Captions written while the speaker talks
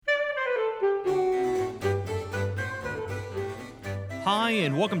Hi,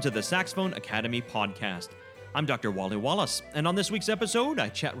 and welcome to the Saxophone Academy podcast. I'm Dr. Wally Wallace, and on this week's episode, I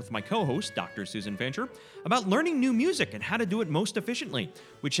chat with my co-host, Dr. Susan Fancher, about learning new music and how to do it most efficiently.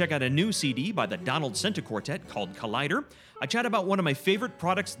 We check out a new CD by the Donald Center Quartet called Collider. I chat about one of my favorite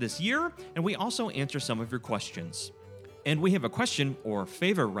products this year, and we also answer some of your questions. And we have a question, or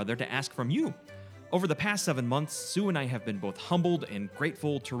favor rather, to ask from you. Over the past 7 months, Sue and I have been both humbled and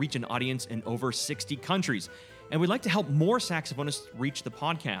grateful to reach an audience in over 60 countries. And we'd like to help more saxophonists reach the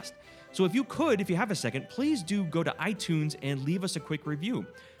podcast. So if you have a second, please do go to iTunes and leave us a quick review.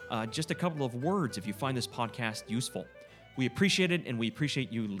 Just a couple of words if you find this podcast useful. We appreciate it, and we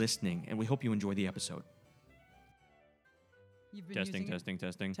appreciate you listening, and we hope you enjoy the episode. You've been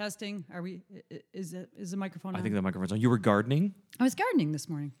Testing. Testing. Are we? Is the microphone on? I think the microphone's on. You were gardening? I was gardening this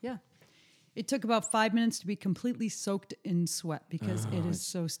morning. Yeah. It took about 5 minutes to be completely soaked in sweat because it is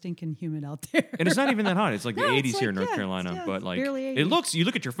so stinking humid out there. And it's not even that hot. It's like No, the 80s it's here in like, North Carolina. yeah, But like, barely 80. it looks, you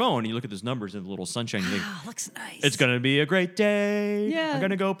look at your phone and you look at those numbers and the little sunshine. You think, Looks nice. it's going to be a great day. Yeah. I'm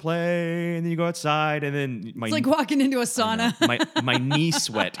going to go play. And then you go outside and then It's like walking into a sauna. my knee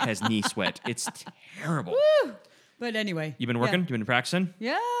sweat has knee sweat. It's terrible. Woo! But anyway. You've been working? Yeah. You've been practicing?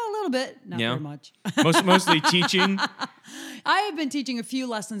 Yeah, a little bit. Not Yeah. very much. Mostly teaching? I have been teaching a few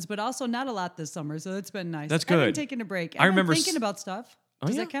lessons, but also not a lot this summer, so it's been nice. That's I've been good. taking a break. I I've been remember thinking about stuff. Oh,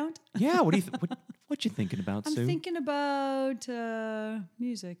 Does yeah? that count? Yeah. What you thinking about, I'm Sue? thinking about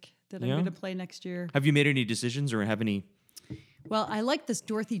music that I'm Yeah? going to play next year. Have you made any decisions or have any? Well, I like this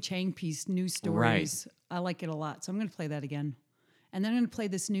Dorothy Chang piece, New Stories. I like it a lot, so I'm going to play that again. And then I'm going to play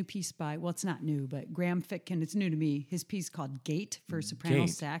this new piece by, well, it's not new, but Graham Fitkin. It's new to me. His piece called Gate for soprano Gate.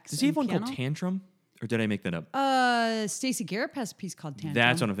 sax. Does he have and one called piano. Tantrum? Or did I make that up? Stacey Garrett has a piece called Tantrum.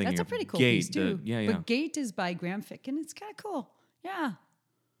 That's what I'm thinking That's a of. pretty cool Gate, piece, too. yeah. But Gate is by Graham Fitkin. It's kind of cool. Yeah.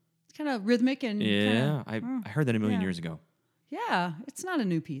 It's kind of rhythmic and Yeah. kinda, I heard that a million yeah. years ago. yeah, it's not a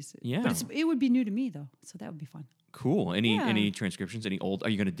new piece. Yeah. But it would be new to me, though, so that would be fun. Cool. Yeah. Any transcriptions? Any old? Are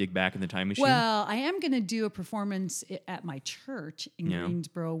you going to dig back in the time machine? Well, I am going to do a performance at my church in Yeah.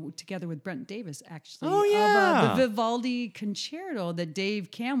 Greensboro together with Brent Davis, actually. Oh, yeah. Of the Vivaldi Concerto that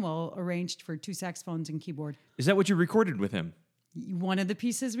Dave Camwell arranged for 2 saxophones and keyboard. Is that what you recorded with him? One of the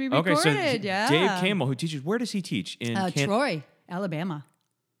pieces we Okay, recorded, so yeah. Dave Campbell, who teaches, where does he teach? In Troy, Alabama.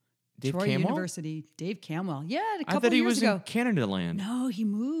 Dave Troy Camwell? University. Dave Camwell. Yeah, a I couple thought he years was ago. in Canada land. No, he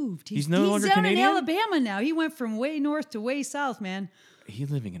moved. He's no longer down Canadian? in Alabama now. He went from way north to way south, man. He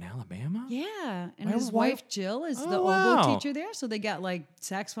living in Alabama? Yeah, and Why- his why- wife Jill is the Oh, oboe wow. teacher there, so they got like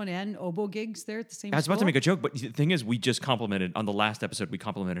saxophone and oboe gigs there at the same. I was about to school. make a joke, but the thing is, we just complimented, on the last episode, we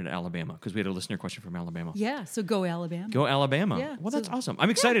complimented Alabama because we had a listener question from Alabama. Yeah, so go Alabama. Go Alabama. Yeah, Well, so- that's awesome.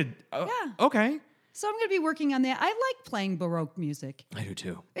 I'm excited. yeah. Okay. So I'm going to be working on that. I like playing Baroque music. I do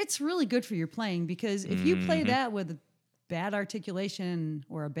too. It's really good for your playing because if you Mm-hmm. play that with bad articulation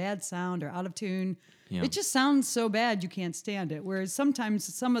or a bad sound or out of tune, Yeah. it just sounds so bad you can't stand it. Whereas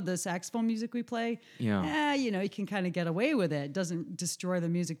sometimes some of the saxophone music we play, Yeah. you can kind of get away with it. It doesn't destroy the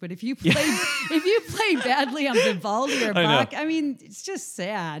music. But if you play if you play badly on Vivaldi or I know. Bach, I mean, it's just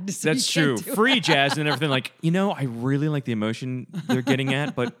sad. So That's you true. can't do Free jazz and everything. Like, I really like the emotion they're getting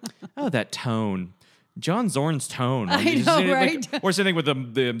at, but that tone. John Zorn's tone. Like, I you know, see it, right? Or something with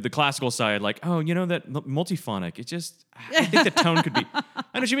the classical side, like, that multiphonic. It just, I think the tone could be. I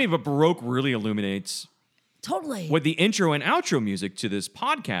know what you mean, but Baroque really illuminates. Totally. What the intro and outro music to this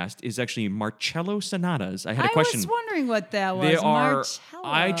podcast is actually Marcello sonatas. I had a question. I was wondering what that was. They are. Marcello.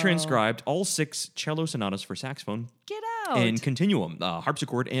 I transcribed all 6 cello sonatas for saxophone Get out. and continuum,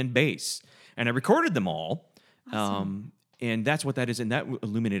 harpsichord and bass, and I recorded them all. And that's what that is, and that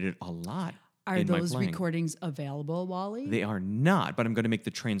illuminated a lot. Are in my those playing. recordings available, Wally? They are not, but I'm going to make the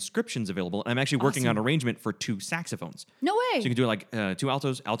transcriptions available. I'm actually working on arrangement for 2 saxophones. No way. So you can do like 2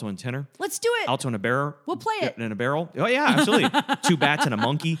 altos, alto and tenor. Let's do it. Alto and a barrel. We'll play it. And a barrel. Oh, yeah, absolutely. 2 bats and a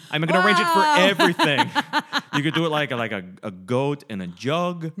monkey. I'm going to arrange it for everything. You could do it like a goat and a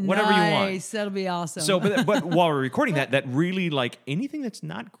jug, whatever you want. Nice. That'll be awesome. So, but while we're recording that really, like, anything that's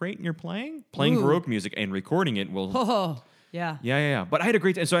not great in your playing Ooh. Baroque music and recording it will... Oh, yeah. Yeah. But I had a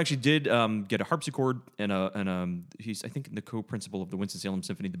great, and so I actually did get a harpsichord and he's, I think, the co-principal of the Winston-Salem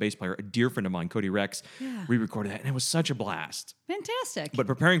Symphony, the bass player, a dear friend of mine, Cody Rex. Yeah. We recorded that, and it was such a blast. Fantastic. But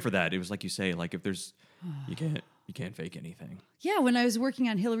preparing for that, it was like you say, like if there's, you can't fake anything. Yeah, when I was working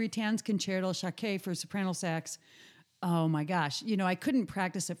on Hilary Tan's Concerto Jacquet for soprano sax, oh my gosh, I couldn't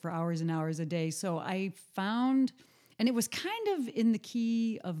practice it for hours and hours a day. So I found, and it was kind of in the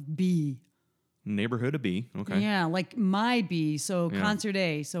key of B. Neighborhood of B. Okay. Yeah, like my B, so Yeah. concert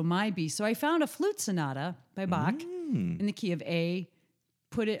A, so my B. So I found a flute sonata by Bach in the key of A,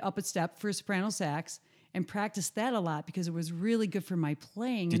 put it up a step for soprano sax, and practiced that a lot because it was really good for my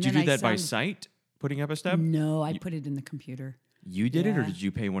playing. Did and you then do I that by sounded- sight, putting up a step? No, I put it in the computer. You did it, or Yeah. did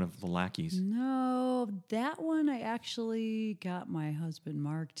you pay one of the lackeys? No, that one I actually got my husband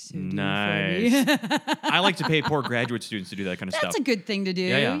Mark to do Nice. for me. I like to pay poor graduate students to do that kind of That's stuff. a good thing to do.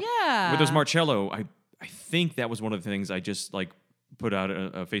 Yeah. Yeah. With those Marcello, I think that was one of the things I just like put out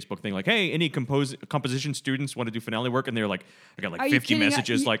a Facebook thing like, hey, any composition students want to do finale work? And they're like, I got like Are you 50 kidding?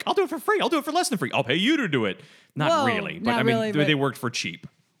 messages like, I'll do it for free. I'll do it for less than free. I'll pay you to do it. Not Whoa, really. But not I mean, really, they but- worked for cheap.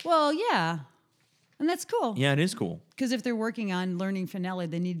 Well, yeah. And that's cool. Yeah, it is cool. Because if they're working on learning finale,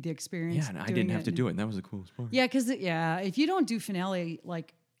 they need the experience. Yeah, and I doing didn't have to and- do it. And that was the coolest part. Yeah, because if you don't do finale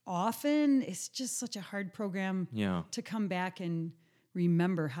like often, it's just such a hard program Yeah. to come back and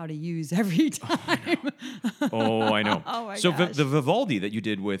remember how to use every time. Oh, I know. Oh my so gosh. the Vivaldi that you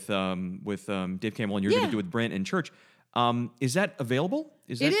did with Dave Campbell and you're going Yeah. to do with Brent in church, is that available?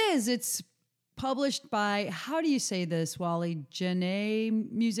 Is It that is. It's published by, how do you say this, Wally?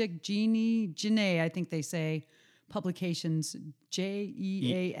 Janae Music, Janae, I think they say. Publications,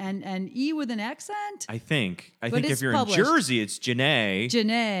 Jeanne with an accent. I think But if it's you're published. in Jersey, it's Janae.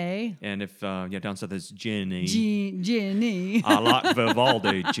 Janae, And if down south it's Jenny. Jenny. I like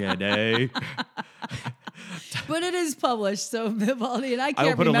Vivaldi, Jenny. But it is published, so Vivaldi, and I I can't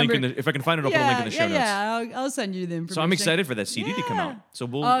will put remember. a link in the if I can find it. I'll put a link in the show notes. Yeah, I'll send you the information. So I'm excited for that CD to come Yeah. out. So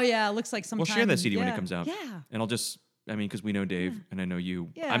we'll Oh yeah, it looks like sometime. we'll share that CD when it yeah, comes out. Yeah. And I'll just because we know Dave and I know you.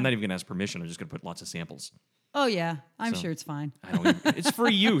 Yeah. I'm not even gonna ask permission. I'm just gonna put lots of samples. Oh yeah, I'm So- sure it's fine. I don't even, it's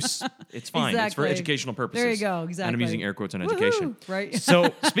free use. It's fine. It's for Exactly. educational purposes. There you go, And I'm exactly. using air quotes on Woohoo, education. right.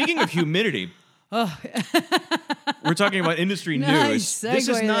 So speaking of humidity, we're talking about industry Nice news. This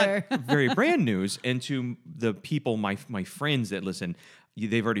is segue not there. very brand news. And to the people, my friends that listen,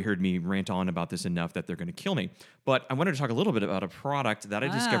 they've already heard me rant on about this enough that they're going to kill me. But I wanted to talk a little bit about a product that I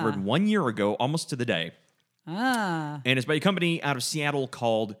discovered 1 year ago, almost to the day. Ah, And it's by a company out of Seattle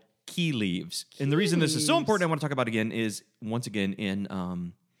called Key Leaves. And the reason this is so Leaves. important, I want to talk about again, is once again in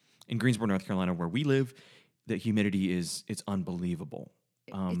Greensboro, North Carolina, where we live, the humidity it's unbelievable.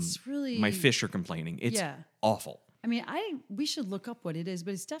 it's really My fish are complaining. It's Yeah. awful. I mean, we should look up what it is,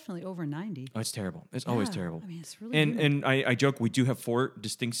 but it's definitely over 90. Oh, it's terrible. It's always Yeah, terrible. I mean, it's really and humid. and I joke we do have 4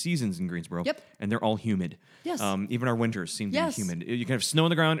 distinct seasons in Greensboro. Yep. And they're all humid. Yes. Even our winters seem to Yes. be humid. You can have snow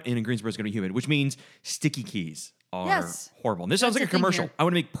on the ground, and in Greensboro it's going to be humid, which means sticky keys are Yes. horrible. And this sounds That's like a the thing commercial. here. I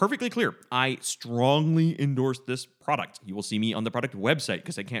want to make perfectly clear. I strongly endorse this product. You will see me on the product website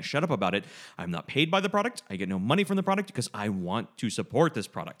because I can't shut up about it. I'm not paid by the product. I get no money from the product because I want to support this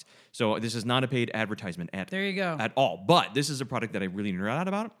product. So this is not a paid advertisement There you go. at all. But this is a product that I really nerd out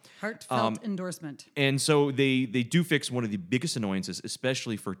about. Heartfelt endorsement. And so they do fix one of the biggest annoyances,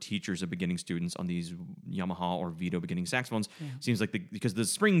 especially for teachers of beginning students on these Yamaha or Vito beginning saxophones. Seems like because the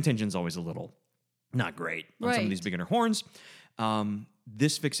spring tension's always a little not great on some Right. of these beginner horns.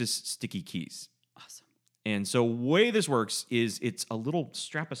 This fixes sticky keys. Awesome. And so way this works is it's a little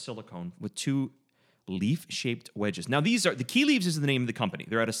strap of silicone with 2 leaf-shaped wedges. Now the Key Leaves is the name of the company.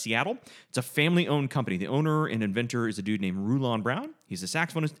 They're out of Seattle. It's a family-owned company. The owner and inventor is a dude named Rulon Brown. He's a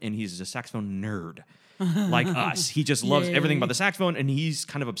saxophonist and he's a saxophone nerd, like us. He just loves everything about the saxophone, and he's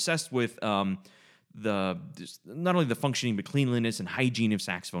kind of obsessed with not only the functioning but cleanliness and hygiene of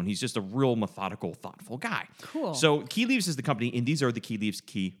saxophone. He's just a real methodical, thoughtful guy. Cool. So Key Leaves is the company, and these are the Key Leaves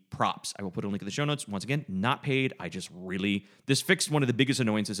key props. I will put a link in the show notes. Once again, not paid. This fixed one of the biggest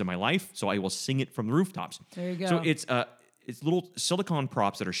annoyances in my life, so I will sing it from the rooftops. There you go. So it's little silicone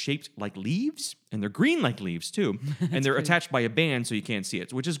props that are shaped like leaves, and they're green like leaves too, and they're attached by a band so you can't see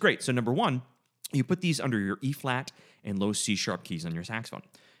it, which is great. So number one, you put these under your E flat and low C sharp keys on your saxophone.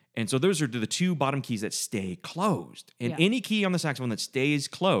 And so those are the 2 bottom keys that stay closed. And Yeah. any key on the saxophone that stays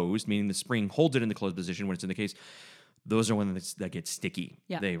closed, meaning the spring holds it in the closed position when it's in the case, those are ones that get sticky.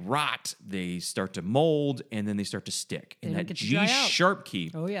 Yeah. They rot, they start to mold, and then they start to stick. They And don't that get to G dry out. sharp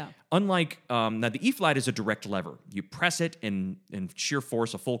key, Oh yeah. unlike now the E flat is a direct lever. You press it and sheer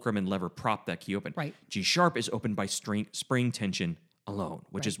force a fulcrum and lever prop that key open. Right. G sharp is opened by spring tension alone,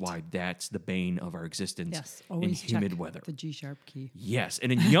 which is why that's the bane of our existence Yes. in Always humid check weather. the G sharp key. Yes,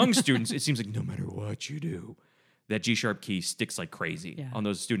 and in young students, it seems like no matter what you do, that G sharp key sticks like crazy Yeah. on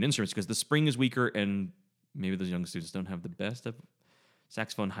those student instruments because the spring is weaker, and maybe those young students don't have the best of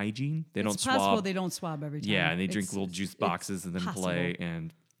saxophone hygiene. They don't It's possible swab. they don't swab every time. Yeah, and they drink It's- little juice it's boxes and then possible. play.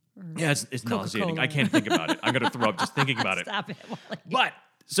 And yeah, it's nauseating. Coca-Cola. I can't think about it. I'm gonna throw up just thinking about it. Stop it, Wally. But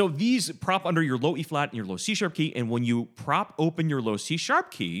so these prop under your low E flat and your low C sharp key, and when you prop open your low C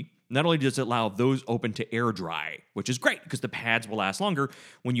sharp key, not only does it allow those open to air dry, which is great because the pads will last longer.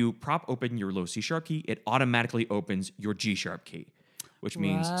 When you prop open your low C sharp key, it automatically opens your G sharp key, which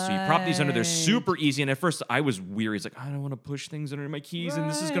means so you prop these under. They're super easy. And at first I was weary. It's like, I don't want to push things under my keys and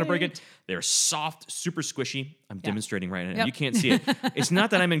this is going to break it. They're soft, super squishy. I'm demonstrating right now. You can't see it. It's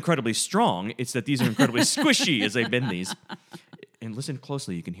not that I'm incredibly strong. It's that these are incredibly squishy as I bend these. And listen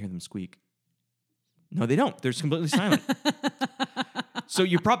closely. You can hear them squeak. No, they don't. They're just completely silent. So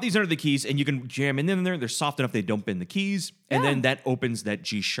you prop these under the keys and you can jam in there. They're soft enough they don't bend the keys. And then that opens that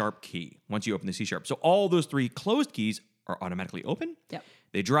G sharp key once you open the C sharp. So all those 3 closed keys are automatically open. Yep.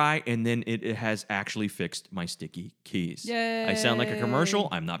 They dry, and then it has actually fixed my sticky keys. Yay. I sound like a commercial.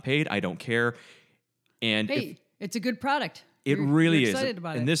 I'm not paid. I don't care. And hey, it's a good product. It really You're is. excited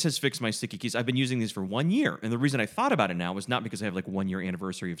about and this has fixed my sticky keys. I've been using these for 1 year. And the reason I thought about it now was not because I have like 1 year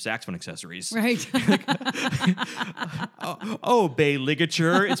anniversary of saxophone accessories. Right. Oh, Bay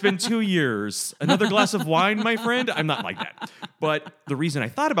ligature. It's been 2 years. Another glass of wine, my friend? I'm not like that. But the reason I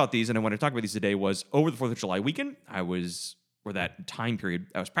thought about these and I want to talk about these today was over the 4th of July weekend, or that time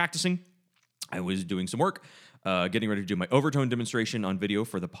period, I was practicing. I was doing some work, getting ready to do my overtone demonstration on video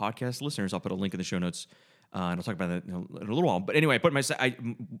for the podcast listeners. I'll put a link in the show notes. And I'll talk about that in a little while. But anyway,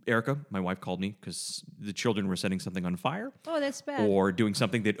 Erica, my wife, called me because the children were setting something on fire. Oh, that's bad. Or doing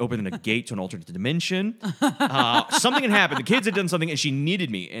something that opened a gate to an alternate dimension. Something had happened. The kids had done something, and she needed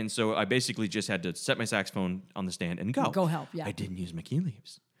me. And so I basically just had to set my saxophone on the stand and go. Go help, yeah. I didn't use my key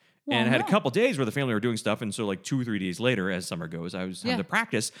leaves. And I had a couple days where the family were doing stuff. And so like 2 or 3 days later, as summer goes, I was having to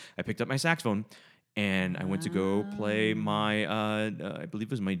practice. I picked up my saxophone. And I went to go play my, I believe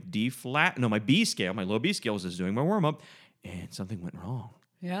it was my D flat. No, my B scale. My low B scale was just doing my warm up, and something went wrong.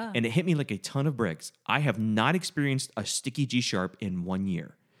 Yeah. And it hit me like a ton of bricks. I have not experienced a sticky G sharp in 1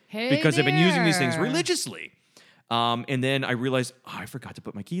 year because I've been using these things religiously. And then I realized I forgot to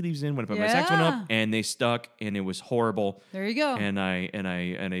put my key leaves in when I put my saxophone up, and they stuck, and it was horrible. There you go. And I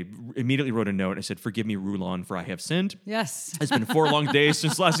immediately wrote a note. I said, "Forgive me, Rulon, for I have sinned." Yes. It's been 4 long days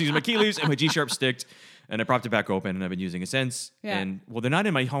since last used my key leaves, and my G sharp sticked, and I propped it back open, and I've been using it since. Yeah. And well, they're not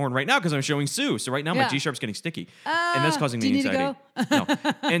in my horn right now because I'm showing Sue. So right now my G sharp's getting sticky, and that's causing me do you anxiety. need to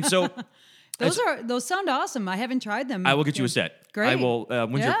No, and so. Those sound awesome. I haven't tried them. I will get you a set. Great. I will.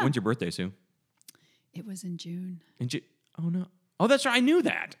 When's your birthday, Sue? It was in June. Oh, no. Oh, that's right. I knew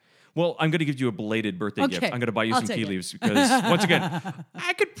that. Well, I'm going to give you a belated birthday gift. I'm going to buy you some key leaves because, once again,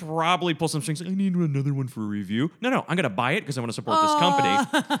 I could probably pull some strings. I need another one for a review. No. I'm going to buy it because I want to support this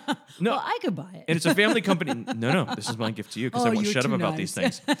company. No, well, I could buy it. And it's a family company. No. This is my gift to you because I won't shut up about these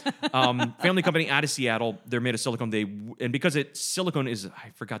things. Family company out of Seattle. They're made of silicone. And because silicone is,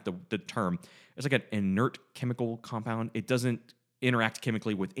 I forgot the term. It's like an inert chemical compound. It doesn't interact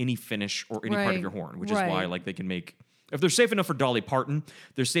chemically with any finish or any part of your horn, which is why they can make. If they're safe enough for Dolly Parton,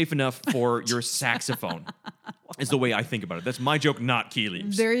 they're safe enough for your saxophone. Is the way I think about it. That's my joke, not key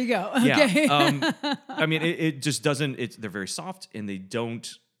leaves. There you go. Okay. Yeah. I mean, it just doesn't. They're very soft and they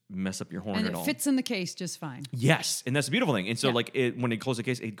don't mess up your horn at all. And it fits in the case just fine. Yes, and that's the beautiful thing. And so, when they close the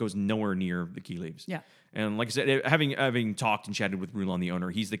case, it goes nowhere near the key leaves. Yeah. And like I said, having talked and chatted with Rulon, the owner,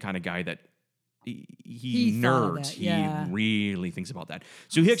 he's the kind of guy that. He nerds. He really thinks about that.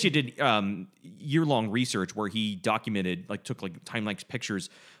 So he actually did year-long research where he documented, took time-lapse pictures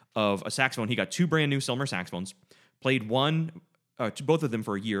of a saxophone. He got 2 brand new Selmer saxophones, played both of them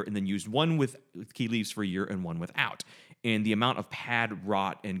for a year, and then used one with key leaves for a year and one without. And the amount of pad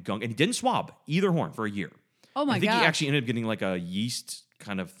rot and gunk, and he didn't swab either horn for a year. Oh my god! I think he actually ended up getting like a yeast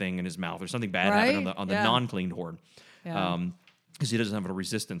kind of thing in his mouth or something bad happened on the non-cleaned horn. Yeah. Because he doesn't have a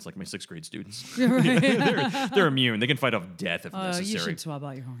resistance like my 6th grade students. They're immune. They can fight off death if necessary. You should swab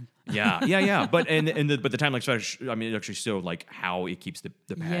out your horn. Yeah. But the time-lapse footage, I mean, it actually showed how it keeps the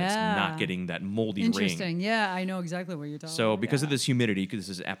pads not getting that moldy ring. Interesting. Yeah, I know exactly what you're talking about. So because of this humidity, because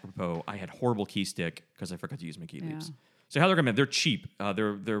this is apropos, I had horrible key stick because I forgot to use my key leaves. So how they're going to they're cheap.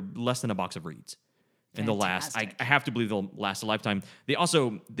 They're less than a box of reeds. And they'll last. I have to believe they'll last a lifetime.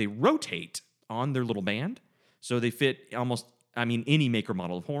 They rotate on their little band, so they fit almost. I mean, any maker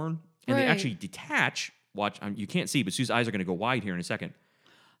model of horn, and they actually detach. Watch, you can't see, but Sue's eyes are going to go wide here in a second.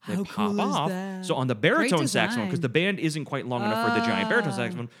 They How pop cool off. is that? So on the baritone saxophone, because the band isn't quite long enough for the giant baritone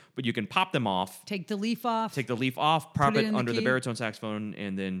saxophone, but you can pop them off. Take the leaf off. Prop it under the baritone saxophone,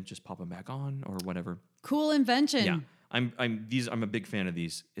 and then just pop them back on or whatever. Cool invention. Yeah, I'm a big fan of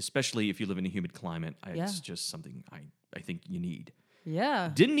these, especially if you live in a humid climate. It's just something I think you need. Yeah.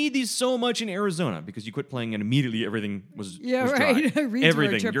 Didn't need these so much in Arizona because you quit playing and immediately everything was dry. Reeds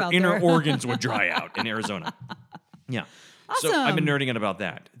everything. Your inner organs would dry out in Arizona. Yeah. Awesome. So I've been nerding out about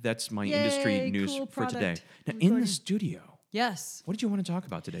that. That's my industry news for today. Now, in the studio. Yes. What did you want to talk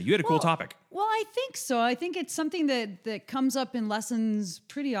about today? You had a cool topic. Well, I think so. I think it's something that comes up in lessons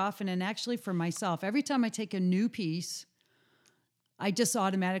pretty often, and actually for myself, every time I take a new piece, I just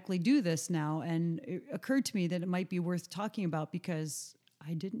automatically do this now. And it occurred to me that it might be worth talking about because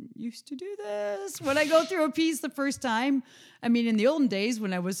I didn't used to do this. When I go through a piece the first time, I mean, in the olden days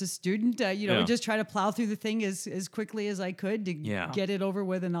when I was a student, I would just try to plow through the thing as quickly as I could to get it over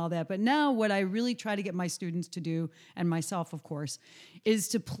with and all that. But now what I really try to get my students to do, and myself, of course, is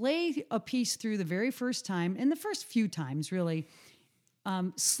to play a piece through the very first time, and the first few times, really,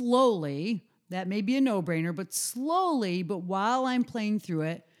 slowly. That may be a no-brainer, but slowly, but while I'm playing through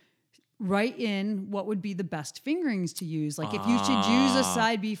it, write in what would be the best fingerings to use. Like if you should use a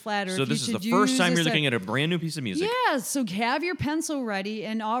side B flat, or so if you this should is the first time you're use looking at a brand new piece of music. Yeah, so have your pencil ready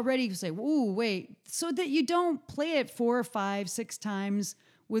and already say, "Ooh, wait," so that you don't play it 4 or 5, 6 times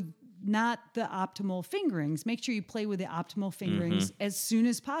with not the optimal fingerings. Make sure you play with the optimal fingerings as soon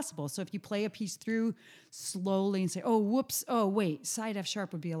as possible. So if you play a piece through slowly and say, "Oh, whoops, oh wait, side F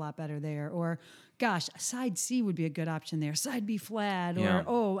sharp would be a lot better there," or gosh, side C would be a good option there, side B flat, or,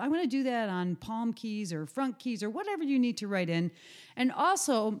 oh, I'm going to do that on palm keys or front keys or whatever you need to write in. And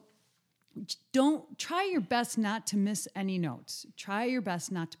also, don't try your best not to miss any notes. Try your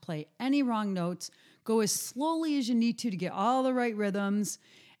best not to play any wrong notes. Go as slowly as you need to get all the right rhythms.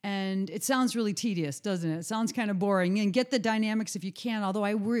 And it sounds really tedious, doesn't it? It sounds kind of boring. And get the dynamics if you can, although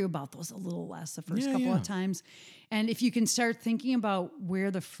I worry about those a little less the first couple of times. And if you can start thinking about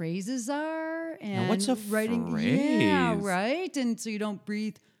where the phrases are and now what's a writing, phrase? yeah, right. And so you don't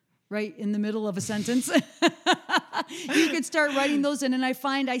breathe right in the middle of a sentence. You could start writing those in. And I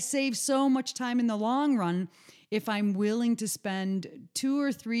find I save so much time in the long run if I'm willing to spend 2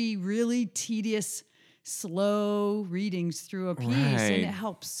 or 3 really tedious, slow readings through a piece, and it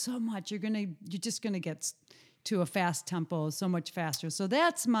helps so much. You're just gonna get to a fast tempo so much faster. So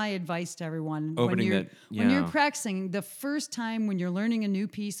that's my advice to everyone. When you're practicing the first time, when you're learning a new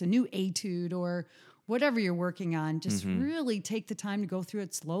piece, a new etude or whatever you're working on, just really take the time to go through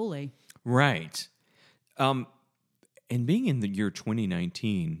it slowly. Right. And being in the year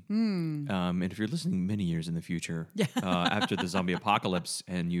 2019, and if you're listening many years in the future, after the zombie apocalypse,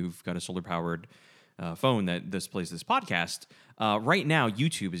 and you've got a solar-powered phone that displays this podcast, right now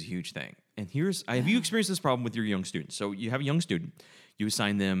YouTube is a huge thing. And have you experienced this problem with your young students? So you have a young student, you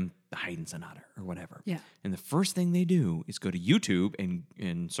assign them the Haydn Sonata or whatever. Yeah. And the first thing they do is go to YouTube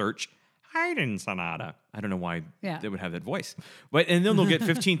and search Haydn Sonata. I don't know why they would have that voice. And then they'll get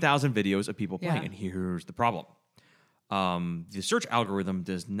 15,000 videos of people playing. And here's the problem. The search algorithm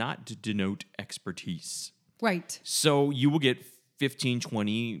does not denote expertise. Right. So you will get 15,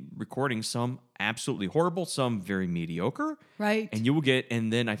 20 recordings, some absolutely horrible, some very mediocre. Right.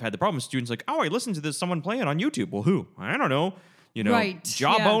 And then I've had the problem with students like, oh, I listened to someone play it on YouTube. Well, who? I don't know.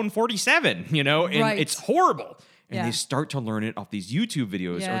 Jawbone 47, and it's horrible. And they start to learn it off these YouTube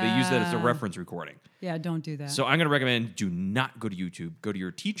videos, or they use that as a reference recording. Yeah, don't do that. So I'm going to recommend, do not go to YouTube. Go to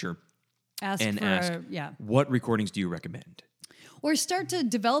your teacher ask, what recordings do you recommend? Or start to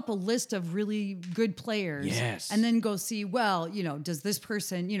develop a list of really good players. Yes. And then go see, does this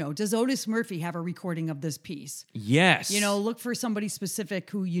person, does Otis Murphy have a recording of this piece? Yes. Look for somebody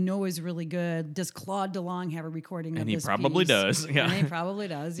specific who is really good. Does Claude DeLong have a recording of this piece? And he probably does. Yeah. And he probably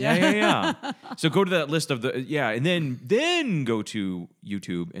does. Yeah. So go to that list of and then go to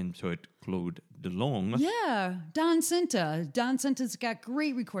YouTube and put Claude DeLong. Yeah, Don Cinta. Don Cinta's got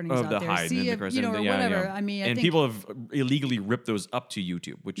great recordings of out the there. Haydn and the Crescent, or whatever. I mean, I think people have illegally ripped those up to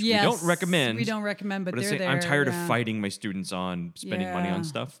YouTube, which we don't recommend. We don't recommend, but they're there. I'm tired of fighting my students on spending money on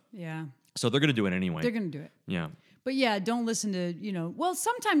stuff. Yeah. So they're going to do it anyway. They're going to do it. Yeah. But don't listen to,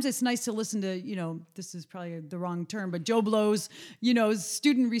 sometimes it's nice to listen to, this is probably the wrong term, but Joe Blow's,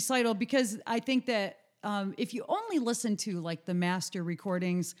 student recital, because I think that if you only listen to like the master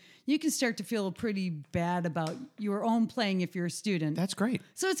recordings, you can start to feel pretty bad about your own playing if you're a student. That's great.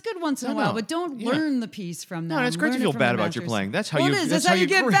 So it's good once in a while, but don't learn the piece from them. No, it's great to feel bad about your playing. That's how it is. That's how you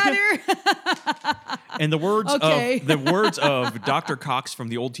get better. And the words of Dr. Cox from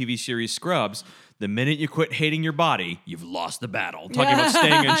the old TV series Scrubs, the minute you quit hating your body, you've lost the battle. Talking about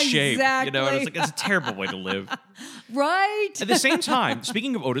staying in shape. Exactly. And it's a terrible way to live. Right. At the same time,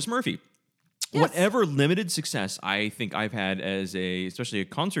 speaking of Otis Murphy, whatever limited success I think I've had as especially a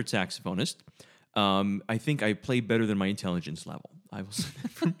concert saxophonist, I think I play better than my intelligence level. I will say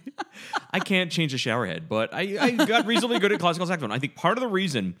that for me. I can't change a shower head, but I got reasonably good at classical saxophone. I think part of the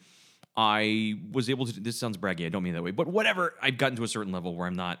reason I was able to, this sounds braggy, I don't mean that way, but whatever, I've gotten to a certain level where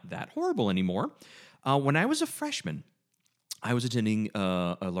I'm not that horrible anymore. When I was a freshman, I was attending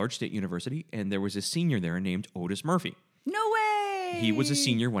a large state university, and there was a senior there named Otis Murphy. No way! He was a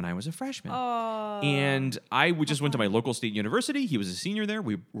senior when I was a freshman. Oh. And I just went to my local state university. He was a senior there.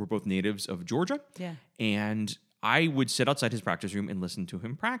 We were both natives of Georgia. Yeah. And I would sit outside his practice room and listen to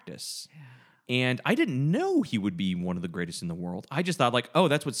him practice. And I didn't know he would be one of the greatest in the world. I just thought like, oh,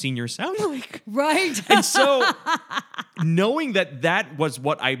 that's what seniors sound like. Right. And so knowing that was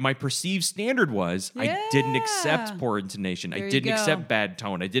what my perceived standard was, I didn't accept poor intonation. There I you didn't go. accept bad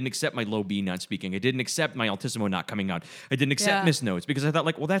tone. I didn't accept my low B not speaking. I didn't accept my altissimo not coming out. I didn't accept miss notes because I thought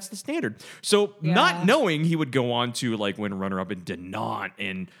like, well, that's the standard. So not knowing he would go on to like win runner-up in Dinant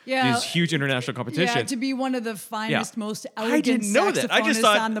in these huge international competitions. Yeah, to be one of the finest, most elegant I didn't know that. I just saxophonists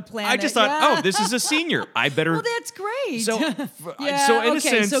thought on the planet. I just thought, oh, this is a senior. I better. Well, that's great. So, yeah, so in okay, a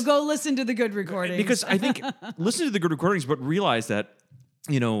sense, so go listen to the good recordings. because I think listen to the good recordings, but realize that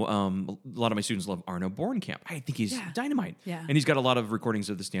a lot of my students love Arno Bornkamp. I think he's dynamite, and he's got a lot of recordings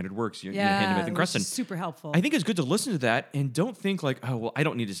of the standard works. Handemith and Creston, super helpful. I think it's good to listen to that and don't think like, oh well, I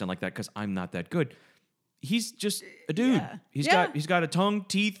don't need to sound like that because I'm not that good. He's just a dude. He's got a tongue,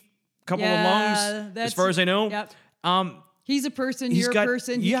 teeth, couple of lungs. As far as I know, he's a person. You're a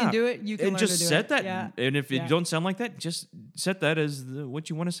person. He can do it. You can and learn just to do set it. that. Yeah. And if you don't sound like that, just set that as what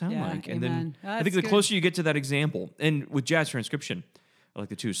you want to sound like. And then I think That's the good. closer you get to that example, and with jazz transcription, I like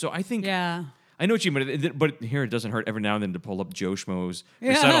the two. So I think I know what you mean, but here it doesn't hurt every now and then to pull up Joe Schmo's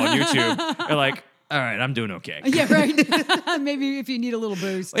recital on YouTube. You're like, all right, I'm doing okay. Yeah, right. Maybe if you need a little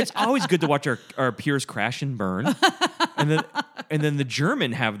boost. It's always good to watch our peers crash and burn. And then the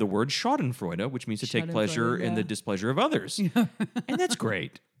German have the word Schadenfreude, which means to take pleasure in the displeasure of others. And that's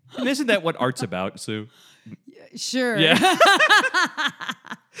great. And isn't that what art's about, Sue? Sure. Yeah.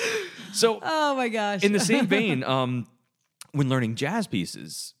 So, oh my gosh. in the same vein, when learning jazz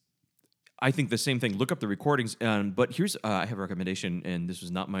pieces, I think the same thing. Look up the recordings. But here's I have a recommendation, and this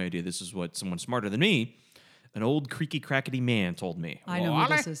was not my idea. This is what someone smarter than me, an old creaky crackety man, told me. I know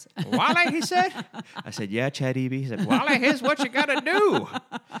who this is. Wally, he said. I said, yeah, Chad Eby. He said, Wally, here's what you got to do.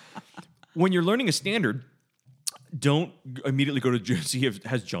 When you're learning a standard, don't immediately go to see if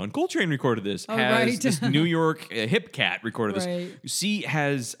has John Coltrane recorded this. Oh, has right. this New York Hip Cat recorded Right. this. See,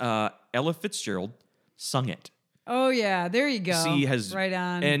 has Ella Fitzgerald sung it. Oh yeah, there you go. C has right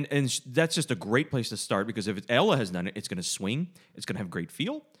on. and that's just a great place to start because if Ella has done it, it's going to swing. It's going to have great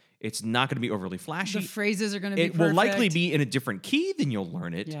feel. It's not going to be overly flashy. the phrases are going to be It will likely perfect. be in a different key than you'll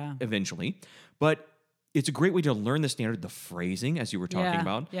learn it eventually, but it's a great way to learn the standard, the phrasing, as you were talking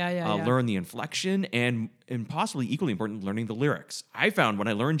about. Yeah. Learn the inflection, and possibly equally important, learning the lyrics. I found when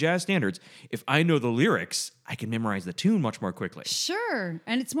I learned jazz standards, if I know the lyrics, I can memorize the tune much more quickly. Sure,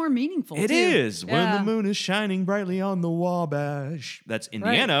 and it's more meaningful. It too. is. When Yeah. the moon is shining brightly on the Wabash. That's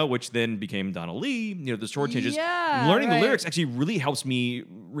Indiana, which then became Donna Lee. The chord changes. Yeah, Learning the right. lyrics actually really helps me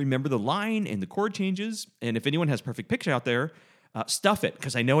remember the line and the chord changes. And if anyone has perfect pitch out there, stuff it,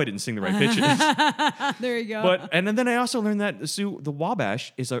 because I know I didn't sing the right pitches. There you go. And then I also learned that, Sue, the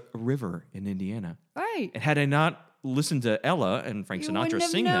Wabash is a river in Indiana. right. And had I not listened to Ella and Frank You Sinatra wouldn't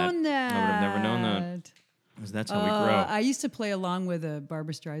have sing known that, I would have never known that. Because that's how we grow. I used to play along with the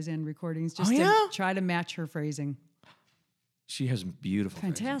Barbra Streisand recordings just Oh, yeah? to try to match her phrasing. She has beautiful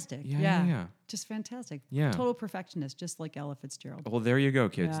phrasing. Fantastic. Yeah. Just fantastic. Yeah. Total perfectionist, just like Ella Fitzgerald. Well, there you go,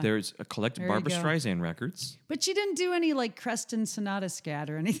 kids. Yeah. There's a collected There you Barbra go. Streisand records. But she didn't do any like Creston Sonata scat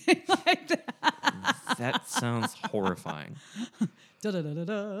or anything like that. That sounds horrifying.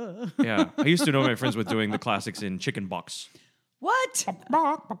 Da-da-da-da-da. Yeah. I used to know my friends with doing the classics in chicken box. What?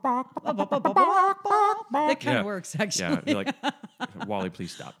 That kind of works, actually. Yeah. You're like, Wally,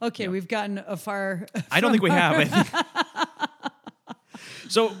 please stop. Okay, Yeah. we've gotten a far. I don't think we have. I think.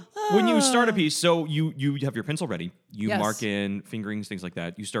 So when you start a piece, so you have your pencil ready. You Yes. mark in fingerings, things like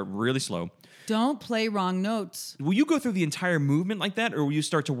that. You start really slow. Don't play wrong notes. Will you go through the entire movement like that, or will you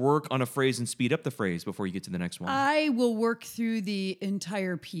start to work on a phrase and speed up the phrase before you get to the next one? I will work through the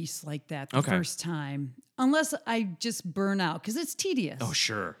entire piece like that the Okay. first time, unless I just burn out because it's tedious. Oh,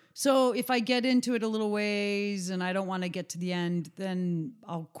 sure. So if I get into it a little ways and I don't want to get to the end, then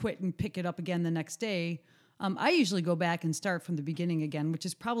I'll quit and pick it up again the next day. I usually go back and start from the beginning again, which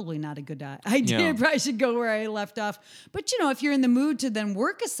is probably not a good idea. Yeah. Probably should go where I left off. But if you're in the mood to then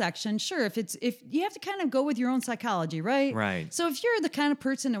work a section, sure. If you have to kind of go with your own psychology, right? Right. So if you're the kind of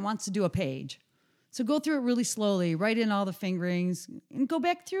person that wants to do a page, so go through it really slowly, write in all the fingerings, and go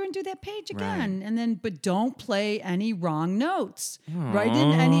back through and do that page again. And then, but don't play any wrong notes. Write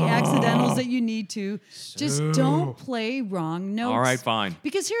in any accidentals that you need to. Just don't play wrong notes. All right, fine.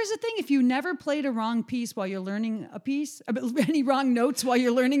 Because here's the thing: if you never played a wrong piece while you're learning a piece, any wrong notes while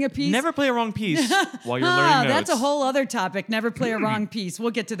you're learning a piece, Never play a wrong piece while you're learning notes. that's a whole other topic. Never play a wrong piece.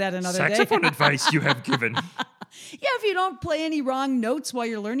 We'll get to that another day. Saxophone advice you have given. if you don't play any wrong notes while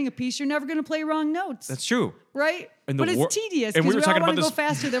you're learning a piece, you're never going to play wrong notes. That's true. Right? And But it's tedious and because we were we all talking want to about go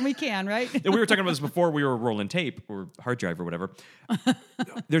faster than we can, right? And we were talking about this before we were rolling tape or hard drive or whatever.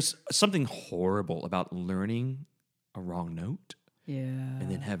 There's something horrible about learning a wrong note Yeah. and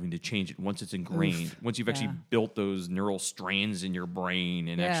then having to change it once it's ingrained. Once you've actually built those neural strands in your brain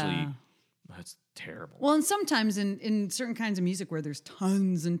and actually, that's terrible. Well, and sometimes in certain kinds of music where there's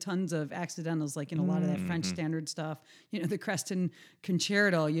tons and tons of accidentals, like in a lot of that French standard stuff, the Creston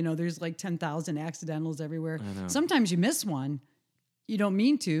Concerto, there's like 10,000 accidentals everywhere. Sometimes you miss one. You don't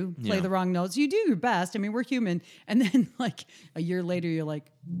mean to play the wrong notes. You do your best. I mean, we're human. And then like a year later, you're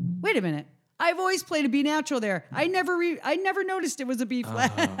like, wait a minute. I've always played a B natural there. I never noticed it was a B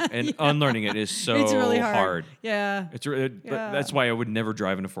flat. And unlearning it is so it's really hard. Yeah. That's why I would never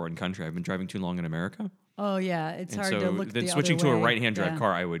drive in a foreign country. I've been driving too long in America. Oh yeah, it's And hard to look then the switching other to way. a right-hand drive Yeah.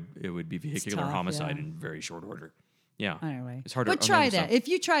 car, it would be vehicular tough, homicide yeah. in very short order. Yeah. Anyway, It's harder. but try that. If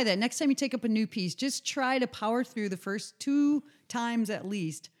you try that next time you take up a new piece, just try to power through the first 2 times at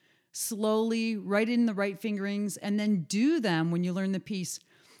least, slowly, right in the right fingerings, and then do them when you learn the piece.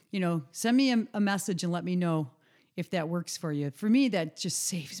 Send me a message and let me know if that works for you. For me, that just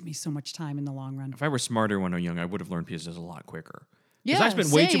saves me so much time in the long run. If I were smarter when I was young, I would have learned pieces a lot quicker. Yeah, Because I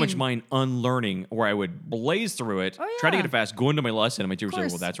spent way too much same. mind unlearning, where I would blaze through it, try to yeah. get it fast, go into my lesson, and my teacher would say,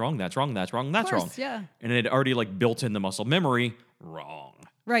 course. well, that's wrong, that's wrong, that's wrong, that's wrong. course, yeah. And it had already built in the muscle memory, wrong.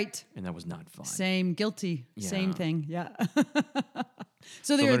 Right. And that was not fun. Same, guilty, same Yeah. thing. Yeah.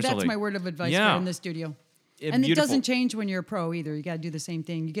 so learn that's something. my word of advice Yeah. for in the studio. Yeah, And it beautiful. doesn't change when you're a pro either. You got to do the same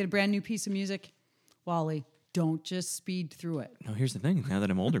thing. You get a brand new piece of music, Wally, don't just speed through it. No, here's the thing. Now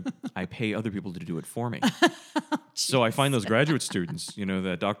that I'm older, I pay other people to do it for me. So I find those graduate students,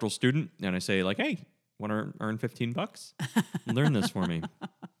 the doctoral student, and I say hey, want to earn $15? Learn this for me.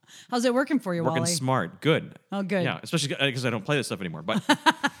 How's it working for you, Working Wally? smart. Good. Oh, good. Yeah, especially because I don't play this stuff anymore. But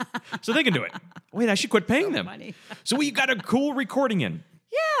so they can do it. Wait, I should quit paying them. funny. So we got a cool recording in.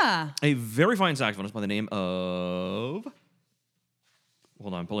 Yeah. A very fine saxophonist by the name of...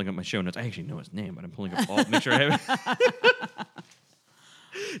 Hold on, I'm pulling up my show notes. I actually know his name, but I'm pulling up all... Make sure I have it.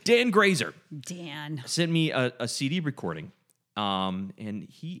 Dan Grazer Dan. sent me a CD recording, and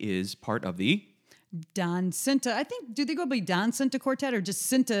he is part of the Don Cinta. I think, do they go by Don Cinta Quartet or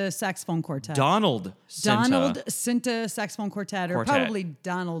just Cinta Saxophone Quartet? Donald Cinta. Donald Cinta Saxophone Quartet, or Quartet. probably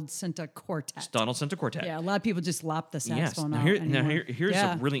Donald Cinta Quartet. Donald Cinta Quartet. Yeah, a lot of people just lop the Yes. saxophone Now, out anymore. here's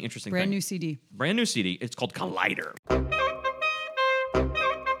Yeah. a really interesting Brand thing. new CD. Brand new CD. It's called Collider.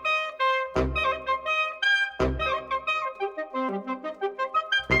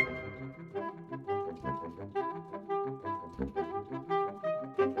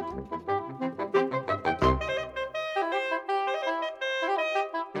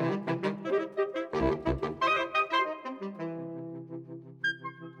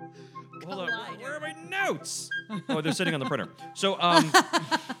 Hold on. Where are my notes? Oh, they're sitting on the printer. So,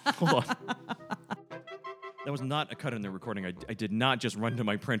 hold on. That was not a cut in the recording. I did not just run to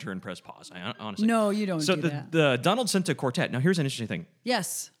my printer and press pause. Honestly. No, you don't So do that. the Donald Cinta Quartet. Now, here's an interesting thing.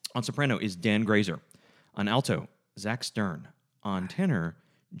 Yes. On soprano is Dan Grazer. On alto, Zach Stern. On tenor,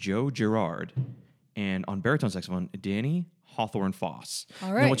 Joe Girard. And on baritone saxophone, Danny Hawthorne Foss. All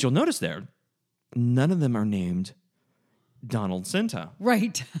Now, right. what you'll notice there, none of them are named Donald Cinta.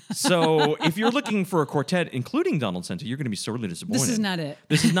 Right. So if you're looking for a quartet including Donald Cinta, you're going to be sorely disappointed. This is not it.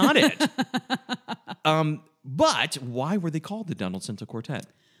 This is not it. But why were they called the Donald Cinta Quartet?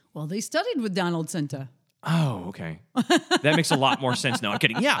 Well, they studied with Donald Cinta. Oh, okay. That makes a lot more sense now. I'm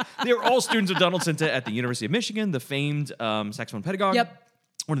kidding. Yeah, they were all students of Donald Cinta at the University of Michigan, the famed saxophone pedagogue. Yep.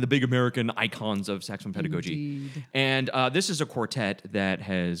 One of the big American icons of saxophone pedagogy. Indeed. And this is a quartet that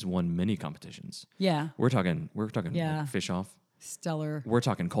has won many competitions. Yeah. We're talking Yeah. like Fischoff. Stellar. We're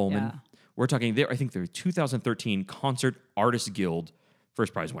talking Coleman. Yeah. We're talking I think they're 2013 Concert Artists Guild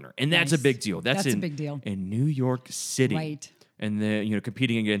first prize winner. And that's Nice. a big deal. That's a in, big deal. in New York City. Right. And the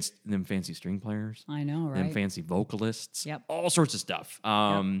competing against them fancy string players. I know, Them right? fancy vocalists. Yep. All sorts of stuff.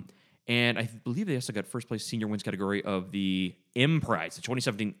 And I believe they also got first place senior wins category of the M Prize, the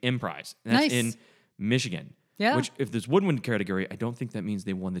 2017 M Prize. And that's Nice. in Michigan. Yeah. Which, if there's woodwind category, I don't think that means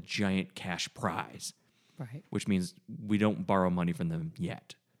they won the giant cash prize, Right. which means we don't borrow money from them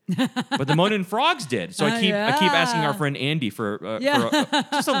yet. But the Moanin' Frogs did. So I keep asking our friend Andy for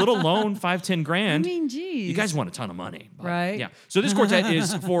just a little loan, $5-10 I grand. mean, geez. You guys want a ton of money, but Right. Yeah. So this quartet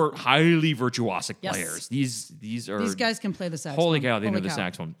is for highly virtuosic Yes. players. These are These guys can play the saxophone. holy cow, they know Holy the cow.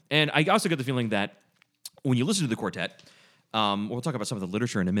 saxophone. And I also get the feeling that when you listen to the quartet, we'll talk about some of the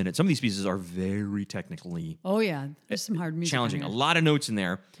literature in a minute. Some of these pieces are very technically Oh, yeah. There's some hard music. challenging. on A there. lot of notes in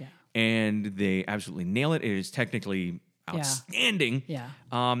there. Yeah. and they absolutely nail it. It is technically outstanding. Yeah.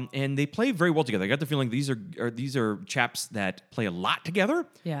 And they play very well together. I got the feeling these are chaps that play a lot together.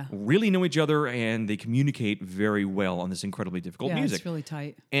 Yeah. Really know each other, and they communicate very well on this incredibly difficult music. It's really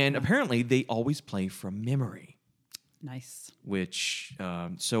tight. And apparently, they always play from memory. Nice. Which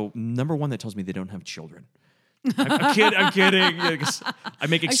so number one, that tells me they don't have children. I'm kidding. Yeah, I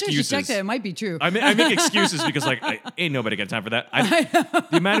make excuses. I should check that. It might be true. I make excuses because ain't nobody got time for that.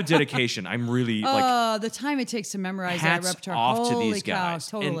 The amount of dedication, I'm really the time it takes to memorize that hats repertoire. off to Holy these cow, guys.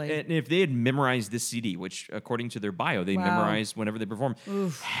 totally. And if they had memorized this CD, which according to their bio, they memorize whenever they perform,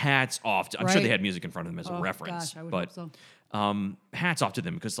 hats off. I'm sure they had music in front of them as a reference. Gosh, I would but hope so. hats off to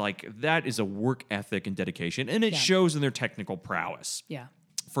them because that is a work ethic and dedication, and it shows in their technical prowess. Yeah.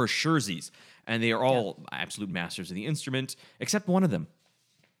 For surezies. And they are all absolute masters of the instrument, except one of them.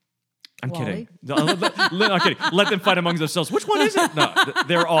 I'm kidding. I'm kidding. Let them fight among themselves. Which one is it? No,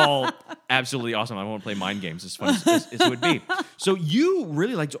 they're all absolutely awesome. I won't play mind games as fun as it would be. So you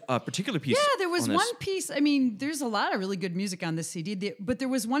really liked a particular piece. Yeah, there was one piece. I mean, there's a lot of really good music on this CD, but there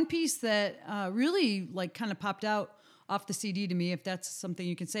was one piece that really kind of popped out off the CD to me, if that's something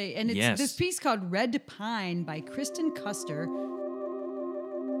you can say. And it's this piece called Red Pine by Kristen Custer.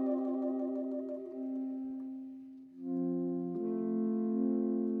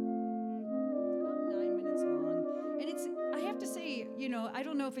 I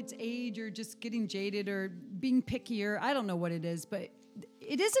don't know if it's age or just getting jaded or being pickier. I don't know what it is, but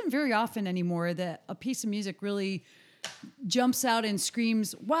it isn't very often anymore that a piece of music really jumps out and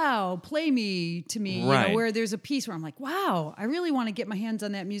screams, "Wow, play me," to me. Right. Where there's a piece where I'm like, "Wow, I really want to get my hands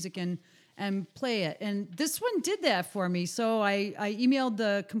on that music and play it." And this one did that for me. So I emailed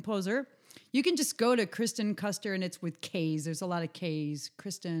the composer. You can just go to Kristen Custer, and it's with K's. There's a lot of K's.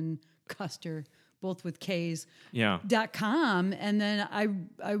 Kristen Custer, both with K's. Yeah. .com, and then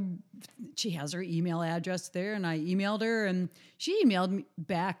she has her email address there, and I emailed her, and she emailed me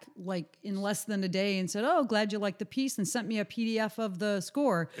back in less than a day and said, "Oh, glad you liked the piece," and sent me a PDF of the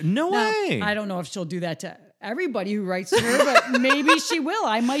score. No way. I don't know if she'll do that to everybody who writes to her, but maybe she will.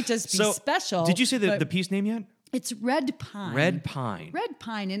 I might just be special. Did you say the piece name yet? It's Red Pine. Red Pine. Red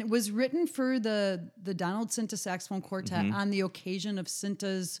Pine, and it was written for the Donald Cinta Saxophone Quartet on the occasion of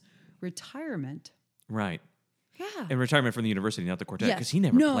Cinta's retirement. Right. Yeah. And retirement from the university, not the quartet, because he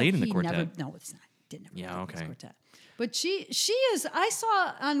never played in the quartet. It's not. Didn't play in the quartet. But she is. I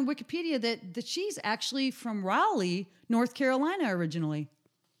saw on Wikipedia that she's actually from Raleigh, North Carolina, originally.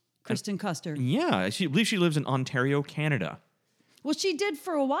 Kristen Custer. Yeah, I believe she lives in Ontario, Canada. Well, she did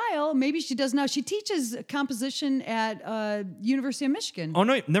for a while. Maybe she does now. She teaches composition at University of Michigan. Oh,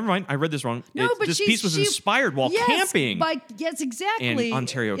 no, never mind. I read this wrong. This piece was inspired while camping. Yes, exactly. In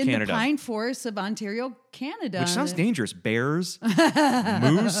Ontario, Canada. In the pine forests of Ontario, Canada. Which sounds dangerous. Bears,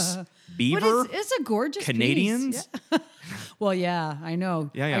 moose, beaver. But it's a gorgeous Canadians. piece. Yeah. Well, yeah, I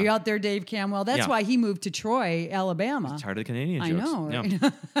know. Yeah. Are you out there, Dave Camwell? That's why he moved to Troy, Alabama. Tired of the Canadian jokes. I know, right? Yeah.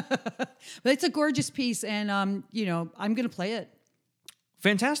 But it's a gorgeous piece, and I'm going to play it.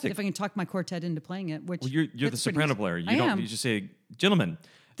 Fantastic. If I can talk my quartet into playing it, which you're the soprano player. You am. You just say, "Gentlemen,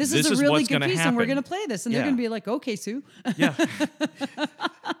 this is a really what's good piece, happen. and we're going to play this," and they're going to be like, "Okay, Sue." Yeah.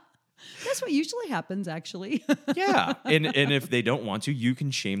 That's what usually happens, actually. Yeah. And if they don't want to, you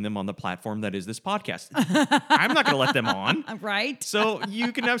can shame them on the platform that is this podcast. I'm not going to let them on. Right. So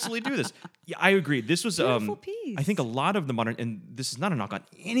you can absolutely do this. Yeah, I agree. This was beautiful piece. I think a lot of the modern, and this is not a knock on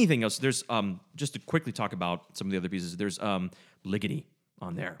anything else. There's just to quickly talk about some of the other pieces. There's Ligeti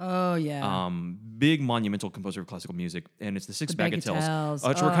on there. Oh yeah. Big monumental composer of classical music, and it's the Six Bagatelles,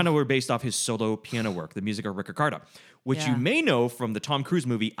 which were based off his solo piano work, the music of Rick Ricardo, which you may know from the Tom Cruise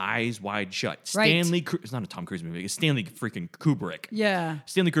movie Eyes Wide Shut. It's not a Tom Cruise movie. It's Stanley freaking Kubrick. Yeah.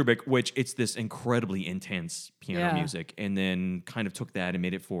 Stanley Kubrick, which it's this incredibly intense piano music, and then kind of took that and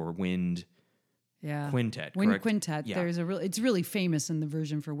made it for wind. Yeah, quintet. Wind correct? quintet. Yeah. There's it's really famous in the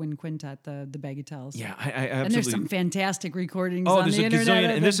version for wind quintet, the Bagatelles. Yeah, I absolutely. And there's some fantastic recordings on the internet.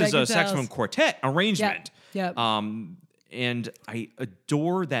 Gazillion, and this is a Bagatelles. saxophone quartet arrangement. Yep. And I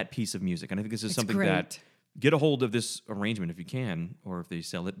adore that piece of music, and I think this is something great. that get a hold of this arrangement if you can, or if they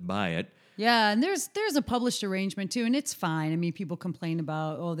sell it, buy it. Yeah, and there's a published arrangement too, and it's fine. I mean, people complain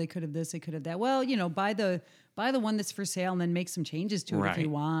about, they could have this, they could have that. Well, buy the one that's for sale and then make some changes to it if you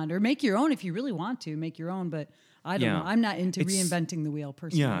want, or make your own if you really want to make your own. But I don't know. I'm not into reinventing the wheel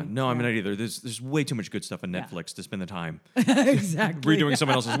personally. Yeah, no, I'm not either. There's way too much good stuff on Netflix to spend the time exactly redoing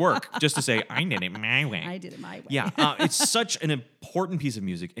someone else's work just to say I did it my way. I did it my way. Yeah, it's such an important piece of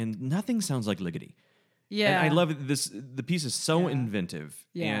music, and nothing sounds like Ligeti. Yeah. And I love this. The piece is so Yeah. inventive.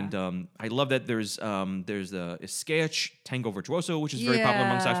 Yeah. And I love that there's the Sketch Tango Virtuoso, which is very popular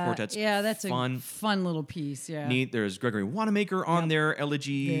among sax quartets. Yeah, that's fun. a fun little piece. Yeah. Neat. There's Gregory Wanamaker on there,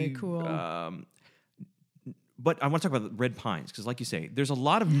 elegy. Very cool. But I want to talk about Red Pines because, like you say, there's a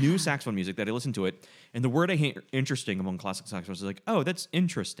lot of new saxophone music that I listen to it, and the word I hear interesting among classical saxophones is like, oh, that's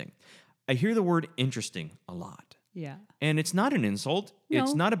interesting. I hear the word interesting a lot, Yeah. and it's not an insult.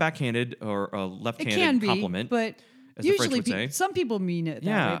 It's No. not a backhanded or a It can left-handed be, compliment. but as the French usually would say. some people mean it that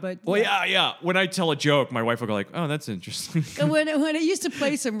Yeah. way. But Well, yeah. When I tell a joke, my wife will go like, "Oh, that's interesting." when I used to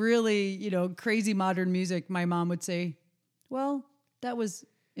play some really, crazy modern music, my mom would say, "Well, that was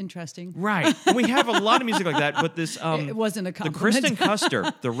interesting." Right. And we have a lot of music like that, but this It wasn't a the compliment. Kristen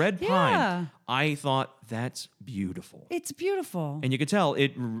Custer, the Red Yeah. Pine, I thought that's beautiful. It's beautiful. And you could tell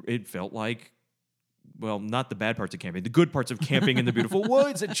it felt like, well, not the bad parts of camping, the good parts of camping in the beautiful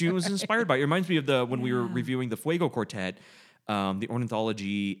woods that she was inspired by. It reminds me of when we were reviewing the Fuego Quartet, the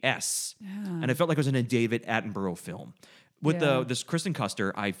Ornithology S, and I felt like I was in a David Attenborough film. With Yeah. this Kristen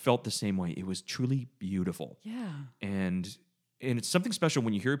Custer, I felt the same way. It was truly beautiful, Yeah. and it's something special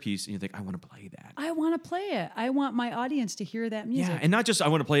when you hear a piece and you think, I want to play that. I want to play it. I want my audience to hear that music. Yeah, and not just I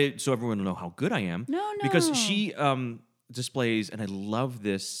want to play it so everyone will know how good I am. No, Because no. she displays, and I love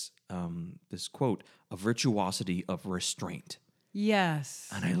this this quote, a virtuosity of restraint. Yes.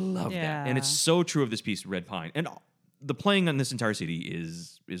 And I love that. And it's Yeah. so true of this piece, Red Pine. And the playing on this entire CD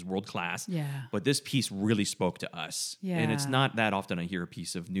is world class. Yeah. But this piece really spoke to us. And it's Yeah. not that often I hear a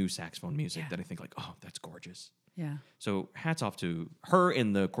piece of new saxophone music that I think like, oh, that's gorgeous. Yeah. So hats off to her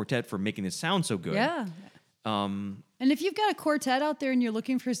and the quartet for making this sound so good. Yeah. And if you've got a quartet out there and you're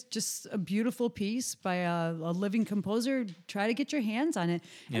looking for just a beautiful piece by a living composer, try to get your hands on it.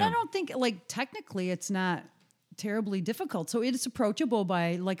 And Yeah. I don't think, technically it's not terribly difficult. So it's approachable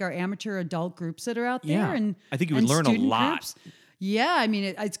by our amateur adult groups that are out there. Yeah. And I think you would and learn a student lot. groups. Yeah, I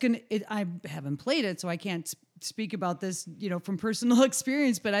mean, I haven't played it, so I can't speak about this, from personal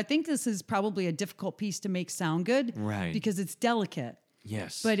experience. But I think this is probably a difficult piece to make sound good, Right. Because it's delicate.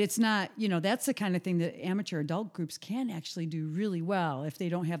 Yes. But it's not, that's the kind of thing that amateur adult groups can actually do really well if they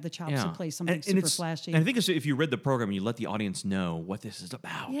don't have the chops to play something super flashy. And I think if you read the program and you let the audience know what this is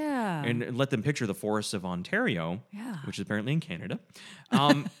about, Yeah. and let them picture the forests of Ontario, Yeah. which is apparently in Canada.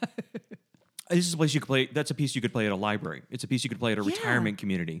 This is a place you could play. That's a piece you could play at a library. It's a piece you could play at a retirement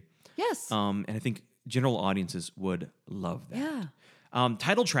community. Yes. And I think general audiences would love that. Yeah.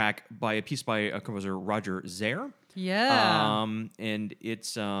 Title track by a piece by a composer Roger Zare. Yeah. And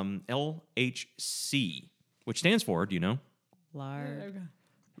it's LHC, which stands for, do you know?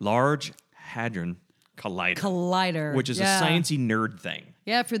 Large Hadron Collider. Which is a sciencey nerd thing.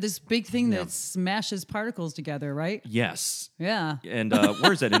 Yeah, for this big thing that smashes particles together, right? Yes. Yeah. And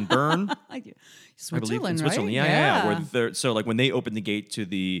where is that? In Bern? Switzerland, in Switzerland. right? Yeah. So when they open the gate to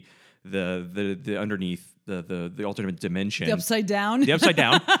the underneath the alternate dimension, The upside down. the upside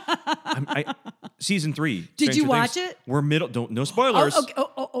down. Season 3. Did you Stranger watch Things. it? We're no spoilers. Oh, okay.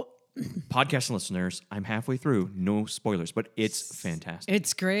 Oh. Podcast listeners, I'm halfway through. No spoilers, but it's fantastic.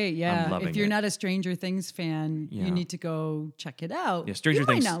 It's great, yeah. loving If you're it. not a Stranger Things fan, Yeah. you need to go check it out. Yeah, Stranger you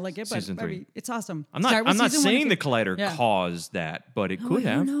Things might not like it, but season 3. it's awesome. I'm Start with not season one saying the again. collider Yeah. caused that, but it Oh, could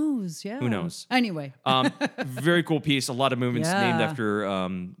have. Who knows? Yeah. Who knows? Anyway. Very cool piece. A lot of movements named Yeah. after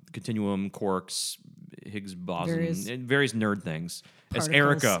continuum, quarks, Higgs boson, Various and various nerd things. As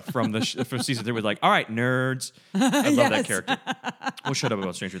particles. Erica from from season 3 was like, all right, nerds. I love that Yes. character. We'll shut up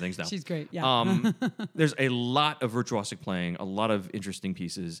about Stranger Things now. She's great. Yeah. There's a lot of virtuosic playing, a lot of interesting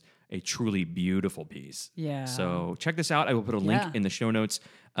pieces, a truly beautiful piece. Yeah. So check this out. I will put a link Yeah. in the show notes.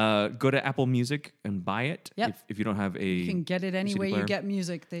 Go to Apple Music and buy it Yep. if you don't have a. You can get it any CD way you player. get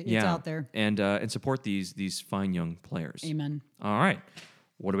music. It's Yeah. out there. And support these fine young players. Amen. All right.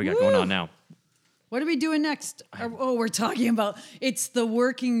 What do we got going on now? What are we doing next? We're talking about it's the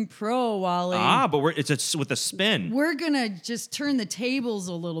working pro, Wally. But it's with a spin. We're going to just turn the tables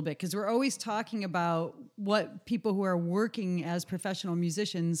a little bit because we're always talking about what people who are working as professional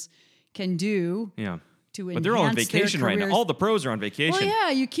musicians can do Yeah. to But they're all on enhance their vacation right now. careers. All the pros are on vacation. Well,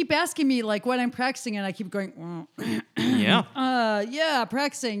 yeah, you keep asking me like what I'm practicing, and I keep going, Yeah.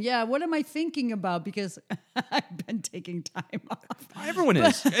 practicing. Yeah, what am I thinking about? Because I've been taking time off. Everyone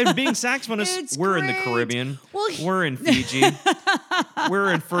is. And being saxophonists, It's we're in the great. Caribbean. Well, we're in Fiji.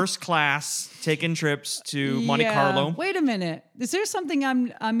 We're in first class, taking trips to Monte Yeah. Carlo. Wait a minute. Is there something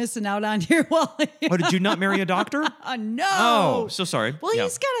I'm missing out on here, Wally? Oh, did you not marry a doctor? No. Oh, so sorry. Well, yeah.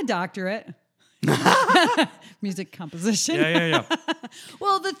 he's got a doctorate. Music composition. Yeah.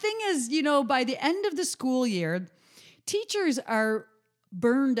 Well, the thing is, by the end of the school year, teachers are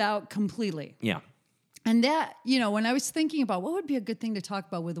burned out completely. Yeah. And that, when I was thinking about what would be a good thing to talk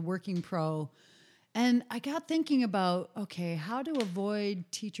about with a working pro, and I got thinking about, okay, how to avoid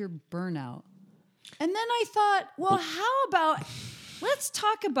teacher burnout. And then I thought, well, how about, let's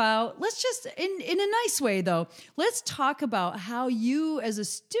just, in a nice way though, let's talk about how you as a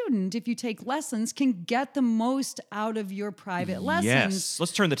student, if you take lessons, can get the most out of your private lessons. Yes,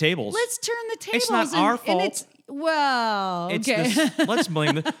 let's turn the tables. Let's turn the tables. It's not our fault. Okay. Let's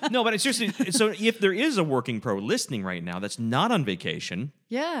blame the... No, but it's seriously... So if there is a working pro listening right now that's not on vacation...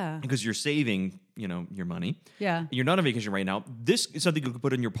 Yeah. Because you're saving, your money. Yeah. You're not on vacation right now. This is something you can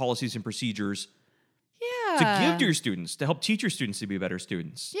put in your policies and procedures to Yeah. give to your students, to help teach your students to be better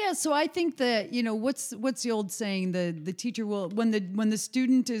students. Yeah, so I think that what's the old saying? The teacher will when the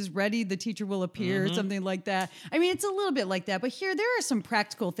student is ready, the teacher will appear, or something like that. I mean, it's a little bit like that, but here there are some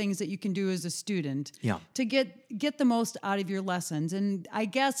practical things that you can do as a student to get the most out of your lessons. And I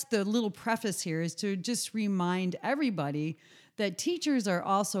guess the little preface here is to just remind everybody that teachers are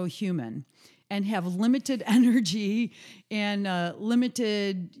also human and have limited energy and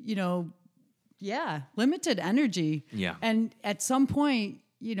limited energy. Yeah. And at some point,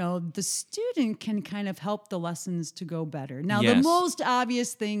 the student can kind of help the lessons to go better. Now, the Yes. most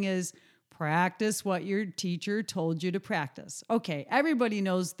obvious thing is practice what your teacher told you to practice. Okay, everybody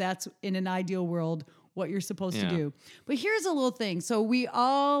knows that's in an ideal world what you're supposed to do. But here's a little thing. So we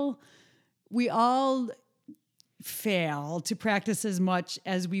all fail to practice as much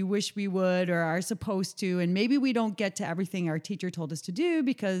as we wish we would or are supposed to, and maybe we don't get to everything our teacher told us to do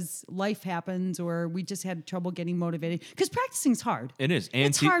because life happens or we just had trouble getting motivated, because practicing's hard. It is. And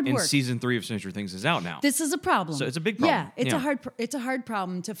It's hard work. season 3 of Stranger Things is out now. This is a problem. So it's a big problem. Yeah, it's a hard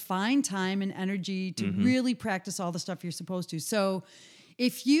problem to find time and energy to really practice all the stuff you're supposed to. So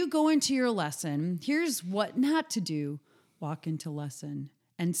if you go into your lesson, here's what not to do. Walk into lesson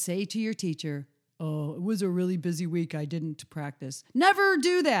and say to your teacher, "Oh, it was a really busy week. I didn't practice." Never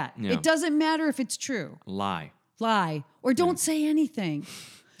do that. Yeah. It doesn't matter if it's true. Lie. Or don't say anything.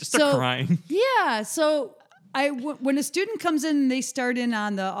 Just start crying. Yeah. So when a student comes in and they start in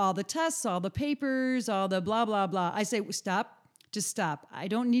on all the tests, all the papers, all the blah, blah, blah, I say, stop. Just stop. I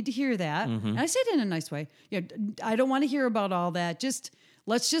don't need to hear that. And I say it in a nice way. I don't want to hear about all that.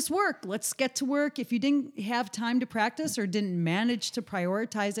 Let's just work. Let's get to work. If you didn't have time to practice or didn't manage to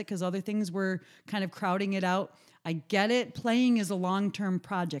prioritize it because other things were kind of crowding it out, I get it. Playing is a long-term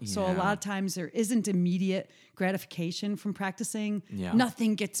project. So a lot of times there isn't immediate gratification from practicing. Yeah.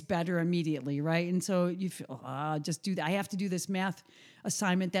 Nothing gets better immediately, right? And so you feel, just do that. I have to do this math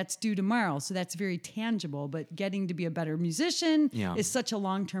assignment that's due tomorrow. So that's very tangible. But getting to be a better musician is such a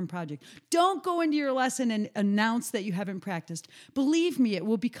long-term project. Don't go into your lesson and announce that you haven't practiced. Believe me, it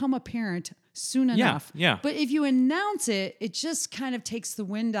will become apparent soon enough. Yeah. But if you announce it, it just kind of takes the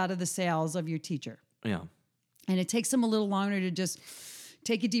wind out of the sails of your teacher. Yeah. And it takes them a little longer to just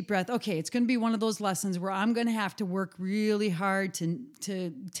take a deep breath. Okay, it's going to be one of those lessons where I'm going to have to work really hard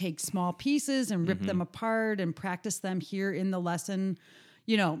to take small pieces and rip them apart and practice them here in the lesson,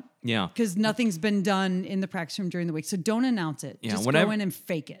 Yeah. because nothing's been done in the practice room during the week. So don't announce it. Yeah, Just go in and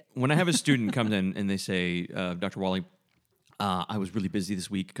fake it. When I have a student come in and they say, Dr. Wally, I was really busy this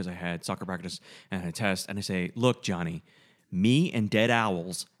week because I had soccer practice and I had a test. And I say, look, Johnny, me and dead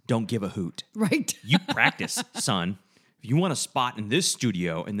owls don't give a hoot. Right. You practice, son. If you want a spot in this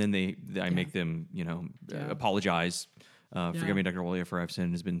studio, and then I make them, apologize. Forgive me, Dr. Wally, for I've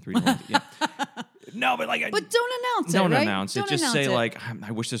sinned. It's been 3 months. Yeah. No, but But don't announce it. don't right? announce it. Don't Just announce say it.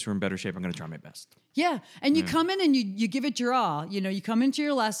 I wish this were in better shape. I'm going to try my best. Yeah. And you come in and you give it your all. You come into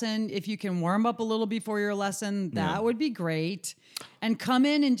your lesson. If you can warm up a little before your lesson, that would be great. And come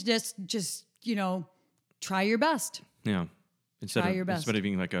in and just try your best. Yeah. Try your best. Instead of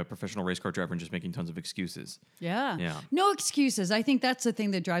being like a professional race car driver and just making tons of excuses. Yeah. Yeah. No excuses. I think that's the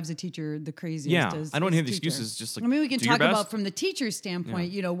thing that drives a teacher the craziest. Yeah. I don't have the teacher. excuses. Just like, I mean, we can do your talk about best. from the teacher's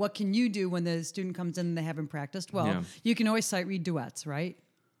standpoint, what can you do when the student comes in and they haven't practiced? Well, you can always sight read duets, right?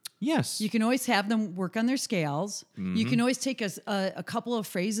 Yes. You can always have them work on their scales. You can always take a couple of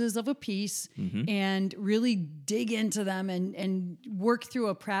phrases of a piece and really dig into them and work through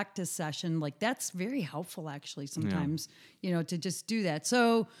a practice session. Like that's very helpful actually sometimes, to just do that.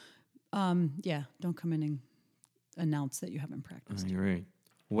 So, don't come in and announce that you haven't practiced. You're right.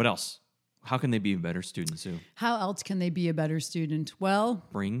 What else? How can they be better students, Sue? How else can they be a better student? Well,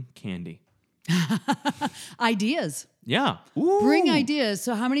 Bring candy. ideas. Yeah. Ooh. Bring ideas.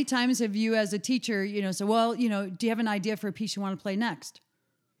 So how many times have you as a teacher, say, well, do you have an idea for a piece you want to play next?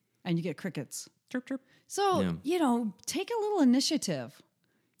 And you get crickets. Chirp, chirp. So, take a little initiative.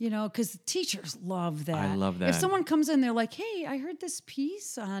 Because teachers love that. I love that. If someone comes in, they're like, hey, I heard this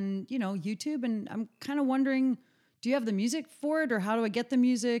piece on, YouTube, and I'm kind of wondering, do you have the music for it, or how do I get the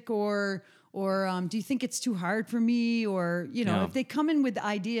music, or do you think it's too hard for me? Or, if they come in with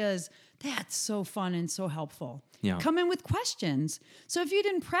ideas, that's so fun and so helpful. Yeah. Come in with questions. So if you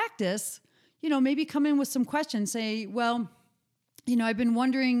didn't practice, maybe come in with some questions. Say, well, I've been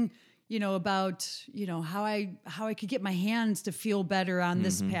wondering, about, how I could get my hands to feel better on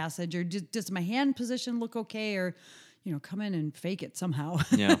this passage, or does my hand position look okay? Or, come in and fake it somehow.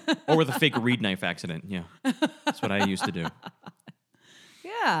 Yeah. Or with a fake reed knife accident. Yeah. That's what I used to do.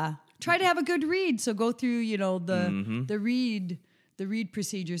 Yeah. Try to have a good read. So go through, the read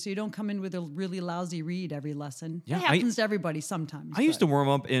procedure, so you don't come in with a really lousy read every lesson. Yeah, it happens to everybody sometimes. I used to warm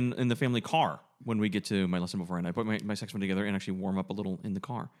up in the family car when we get to my lesson beforehand. I put my saxophone together and actually warm up a little in the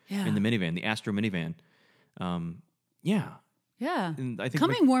car, in the minivan, the Astro minivan. Yeah. And I think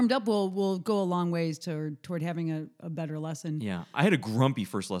coming warmed up will go a long ways toward having a better lesson. Yeah. I had a grumpy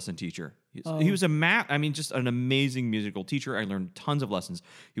first lesson teacher. He was just an amazing musical teacher. I learned tons of lessons.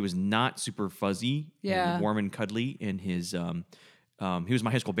 He was not super fuzzy and warm and cuddly in his... he was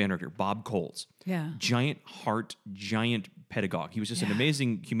my high school band director, Bob Coles. Yeah. Giant heart, giant pedagogue. He was just an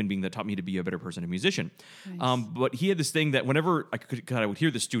amazing human being that taught me to be a better person, a musician. Nice. But he had this thing that whenever I would hear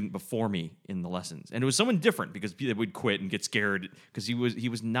the student before me in the lessons, and it was someone different because they would quit and get scared because he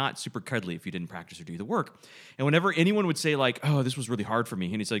was not super cuddly if you didn't practice or do the work. And whenever anyone would say like, "Oh, this was really hard for me,"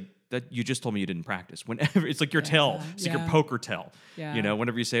 and he's like, "That you just told me you didn't practice." Whenever it's like your tell, it's like your poker tell. Yeah.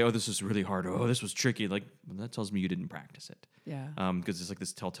 Whenever you say, "Oh, this was really hard," "Oh, this was tricky," like that tells me you didn't practice it. Yeah. Because it's like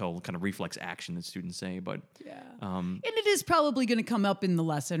this telltale kind of reflex action that students say, but and it is probably going to come up in the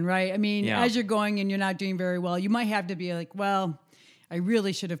lesson, right? I mean, as you're going and you're not doing very well, you might have to be like, well, I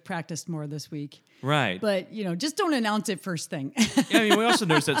really should have practiced more this week. Right. But, just don't announce it first thing. We also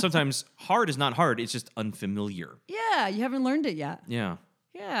notice that sometimes hard is not hard, it's just unfamiliar. Yeah, you haven't learned it yet. Yeah.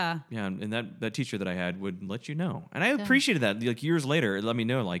 Yeah. Yeah, and that teacher that I had would let you know. And I appreciated that. Like years later, it let me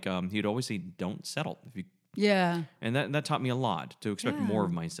know, like he'd always say, don't settle. And that taught me a lot, to expect more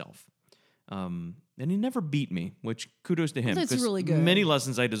of myself. And he never beat me, which kudos to him. That's really good. Many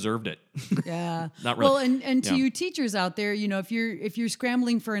lessons I deserved it. Yeah. Not really. Well, and to you teachers out there, if you're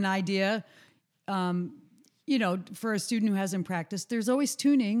scrambling for an idea, for a student who hasn't practiced, there's always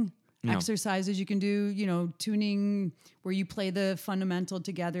tuning exercises you can do, tuning where you play the fundamental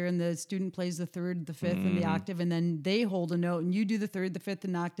together and the student plays the third, the fifth, and the octave, and then they hold a note and you do the third, the fifth,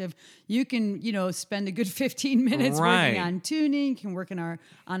 and octave. You can, spend a good 15 minutes working on tuning, you can work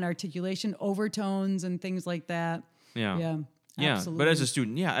on articulation, overtones, and things like that. Yeah. Absolutely. But as a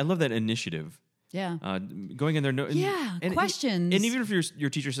student, I love that initiative. Yeah. Going in there. And questions. And even if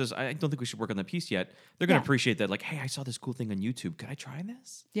your teacher says, I don't think we should work on that piece yet, they're going to appreciate that. Like, hey, I saw this cool thing on YouTube. Could I try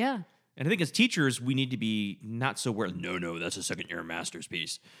this? Yeah. And I think as teachers, we need to be not so no, that's a second year master's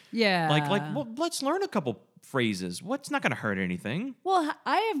piece. Yeah. Well, let's learn a couple phrases. What's not going to hurt anything? Well,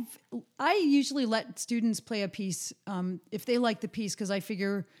 I usually let students play a piece if they like the piece, because I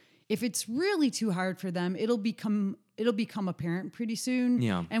figure if it's really too hard for them, it'll become apparent pretty soon.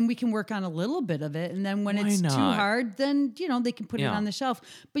 Yeah. And we can work on a little bit of it. And then when it's too hard, then, they can put it on the shelf.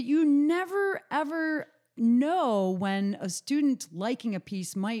 But you never, ever know when a student liking a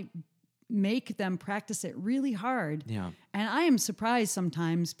piece might make them practice it really hard. Yeah. And I am surprised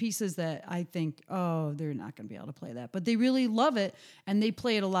sometimes pieces that I think, oh, they're not going to be able to play that, but they really love it and they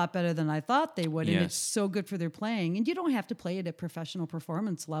play it a lot better than I thought they would. Yes. And it's so good for their playing. And you don't have to play it at professional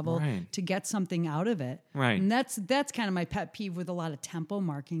performance level to get something out of it. Right. And that's kind of my pet peeve with a lot of tempo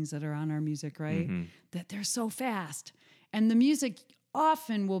markings that are on our music, right? Mm-hmm. That they're so fast. And the music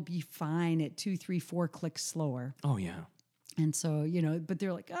often will be fine at 2, 3, 4 clicks slower. Oh, yeah. And so, but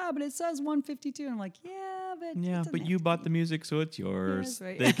they're like, but it says 152. And I'm like, but you bought the music, so it's yours. Yeah,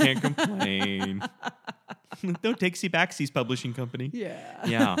 right. They can't complain. Don't take Backsies Publishing Company.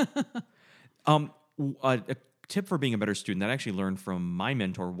 Yeah. A tip for being a better student that I actually learned from my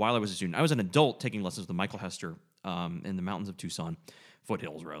mentor while I was a student. I was an adult taking lessons with Michael Hester in the mountains of Tucson,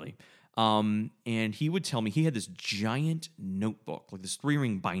 foothills, really. And he would tell me he had this giant notebook, like this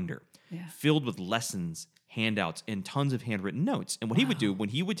 3-ring binder, filled with lessons, handouts, and tons of handwritten notes. And what he would do when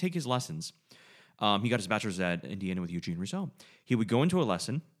he would take his lessons, he got his bachelor's at Indiana with Eugene Rousseau. He would go into a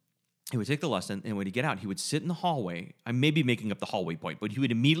lesson, he would take the lesson, and when he'd get out, he would sit in the hallway. I may be making up the hallway point, but he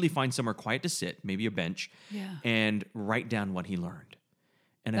would immediately find somewhere quiet to sit, maybe a bench, and write down what he learned.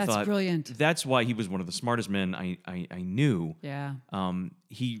 And I thought, brilliant. That's why he was one of the smartest men I knew. Yeah.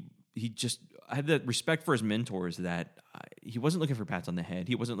 He just had that respect for his mentors that he wasn't looking for pats on the head.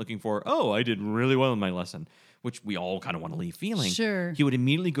 He wasn't looking for, oh, I did really well in my lesson, which we all kind of want to leave feeling. Sure. He would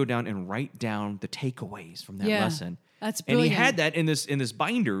immediately go down and write down the takeaways from that lesson. That's And brilliant. he had that in this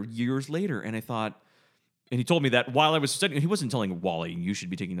binder years later. And I thought, and he told me that while I was studying, he wasn't telling Wally, you should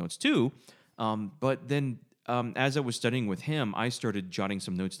be taking notes too. But then as I was studying with him, I started jotting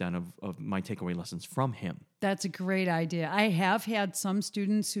some notes down of my takeaway lessons from him. That's a great idea. I have had some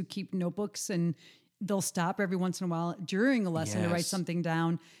students who keep notebooks and they'll stop every once in a while during a lesson to write Yes. something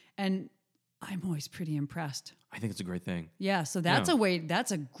down. And I'm always pretty impressed. I think it's a great thing. Yeah, so that's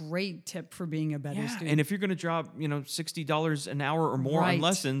a great tip for being a better student. And if you're going to drop, $60 an hour or more on Right,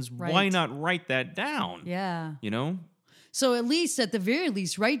 lessons, why right. not write that down? Yeah. You know? So at the very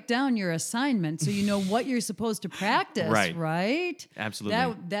least, write down your assignment so you know what you're supposed to practice, Right. right?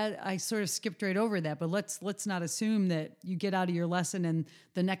 Absolutely. That I sort of skipped right over that, but let's not assume that you get out of your lesson and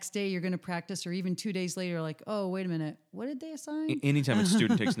the next day you're going to practice, or even 2 days later, like, oh, wait a minute, what did they assign? Anytime a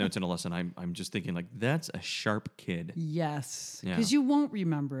student takes notes in a lesson, I'm just thinking like, that's a sharp kid. Yes, Yeah. because you won't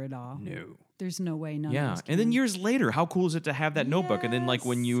remember it all. No. There's no way. None of Yeah. us And then can. years later, how cool is it to have that notebook? And then like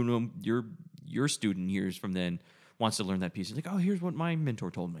when Yes. your student years from then wants to learn that piece, he's like, oh, here's what my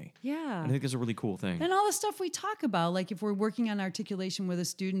mentor told me. Yeah. And I think that's a really cool thing. And all the stuff we talk about, like if we're working on articulation with a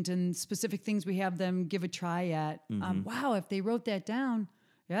student and specific things we have them give a try at, wow, if they wrote that down,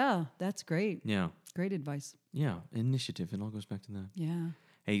 yeah, that's great. Yeah. Great advice. Yeah. Initiative. It all goes back to that. Yeah.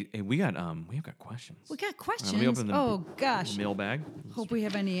 Hey, we have got questions. We got Let questions. me open the Oh, gosh. mailbag. Hope we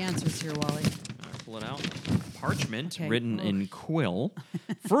have any answers here, Wally. Pull it out. Parchment Okay. written in quill.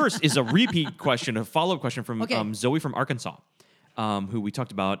 First is a repeat question, a follow-up question from Okay. Zoe from Arkansas, who we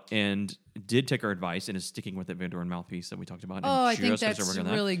talked about and did take our advice and is sticking with that Van Doren mouthpiece that we talked about. Oh, I and think just gonna that's start working on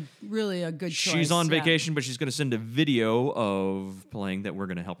that. really, really a good choice. She's on Yeah. vacation, but she's going to send a video of playing that we're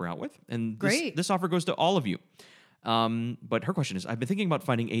going to help her out with. And Great. This offer goes to all of you. But her question is, I've been thinking about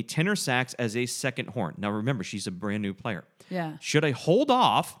finding a tenor sax as a second horn. Now, remember, she's a brand new player. Yeah. Should I hold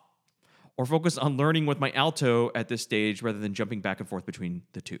off or focus on learning with my alto at this stage rather than jumping back and forth between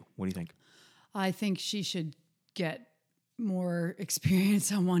the two? What do you think? I think she should get more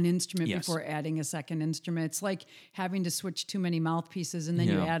experience on one instrument Yes. before adding a second instrument. It's like having to switch too many mouthpieces and then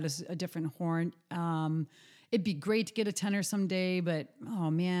you Yeah. add a different horn. It'd be great to get a tenor someday, but oh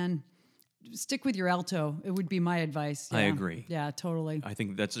man, stick with your alto. It would be my advice. I Yeah. agree. Yeah, totally. I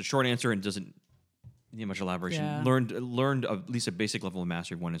think that's a short answer and doesn't need much elaboration. Yeah. Learned at least a basic level of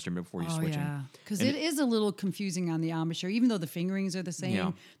mastery of one instrument before you Oh switch yeah, because And it is a little confusing on the embouchure. Even though the fingerings are the same,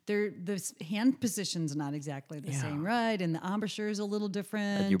 Yeah. the hand position's not exactly the Yeah. same, right? And the embouchure is a little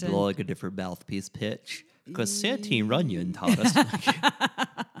different. You and- blow like a different mouthpiece pitch. Because Santine Runyon taught us.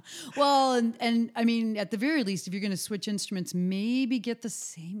 Well, and I mean, at the very least, if you're going to switch instruments, maybe get the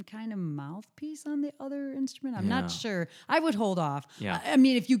same kind of mouthpiece on the other instrument. I'm Yeah. not sure. I would hold off. Yeah. I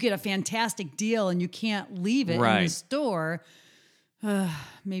mean, if you get a fantastic deal and you can't leave it in the Right. store,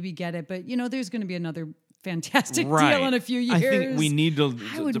 maybe get it. But, there's going to be another fantastic Right. deal in a few years. I think we need to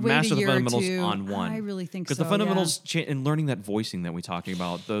I would wait master a the year or fundamentals two. on one. I really think Because so, the fundamentals and learning that voicing that we're talking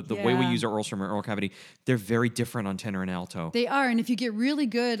about, the way we Yeah. use our oral strum or oral cavity, they're very different on tenor and alto. They are. And if you get really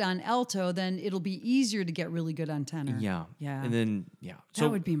good on alto, then it'll be easier to get really good on tenor. Yeah. Yeah. And then, yeah. That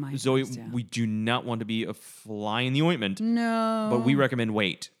would be my Zoe, advice, yeah. we do not want to be a fly in the ointment, No. but we recommend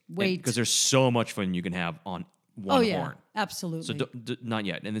wait. Wait. Because there's so much fun you can have on one Oh, yeah. horn. Absolutely. So not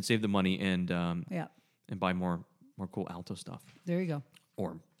yet. And then save the money and yeah. and buy more cool alto stuff. There you go.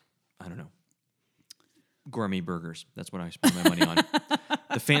 Or, I don't know, gourmet burgers. That's what I spend my money on.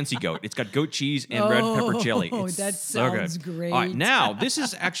 The fancy goat. It's got goat cheese and red pepper jelly. Oh, It's that so good. sounds great. All right, now this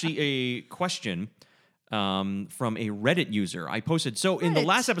is actually a question from a Reddit user. I posted. So in the Reddit.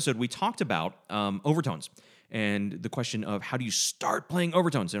 last episode, we talked about overtones and the question of how do you start playing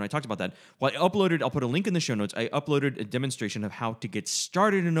overtones. And I talked about that. Well, I'll put a link in the show notes. I uploaded a demonstration of how to get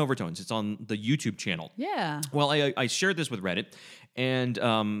started in overtones. It's on the YouTube channel. Yeah. Well, I shared this with Reddit and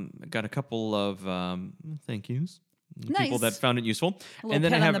got a couple of thank yous. People Nice. that found it useful. A little And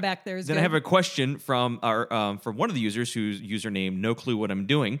then pat I on have the back there is then I good. have a question from our from one of the users whose username no clue what I'm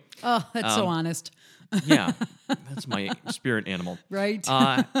doing. Oh, that's so honest. Yeah, that's my spirit animal. Right.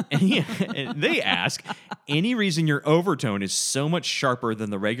 And they ask, any reason your overtone is so much sharper than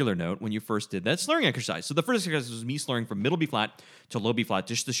the regular note when you first did that slurring exercise? So the first exercise was me slurring from middle B flat to low B flat,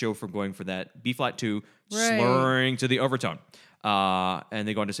 just to show from going for that B flat 2, Right. slurring to the overtone. And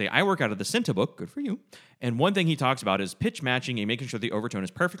they go on to say, I work out of the Cinta book, good for you. And one thing he talks about is pitch matching and making sure the overtone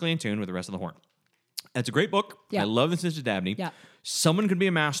is perfectly in tune with the rest of the horn. That's a great book. Yeah. I love the Cinta Dabney. Yeah. Someone can be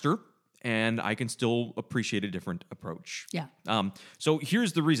a master, and I can still appreciate a different approach. Yeah. So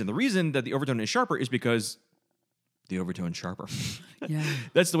here's the reason. The reason that the overtone is sharper is because the overtone sharper. Yeah.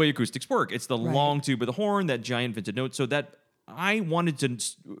 That's the way acoustics work. It's the Right. long tube of the horn, that giant vented note. So that I wanted to.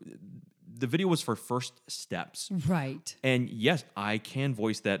 The video was for first steps. Right. And yes, I can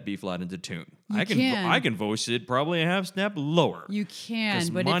voice that B flat into tune. You I can. can voice it probably a half step lower. You can, 'Cause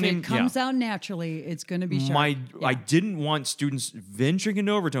but my if name- it comes out naturally, it's going to be sharp. I Yeah. didn't want students venturing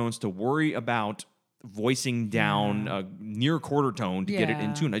into overtones to worry about voicing down a near quarter tone to get it in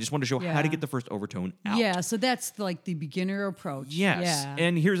Yeah. tune. I just wanted to show how Yeah. to get the first overtone out. Yeah, so that's like the beginner approach. Yes. Yeah.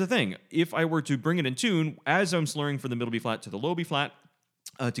 And here's the thing. If I were to bring it in tune, as I'm slurring from the middle B flat to the low B flat,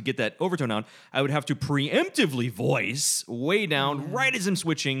 to get that overtone out, I would have to preemptively voice way down right as I'm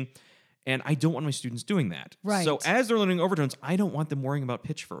switching. And I don't want my students doing that. Right. So as they're learning overtones, I don't want them worrying about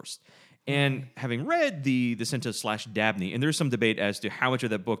pitch first. And having read the Cinta / Dabney, and there's some debate as to how much of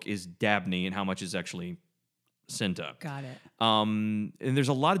that book is Dabney and how much is actually Cinta. Got it. And there's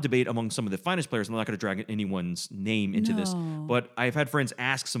a lot of debate among some of the finest players. I'm not going to drag anyone's name into this, No. but I've had friends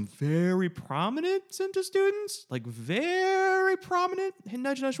ask some very prominent Cinta students, like very prominent,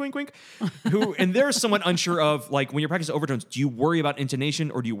 nudge, nudge, wink, wink, who, and they're somewhat unsure of, like, when you're practicing overtones, do you worry about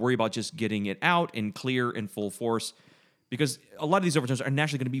intonation or do you worry about just getting it out in clear and full force? Because a lot of these overtones are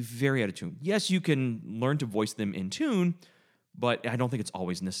naturally going to be very out of tune. Yes, you can learn to voice them in tune, but I don't think it's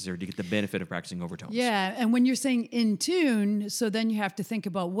always necessary to get the benefit of practicing overtones. Yeah, and when you're saying in tune, so then you have to think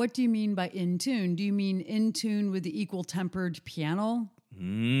about, what do you mean by in tune? Do you mean in tune with the equal tempered piano?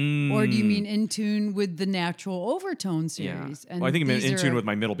 Or do you mean in tune with the natural overtone series? Yeah. Well, I think I'm in tune with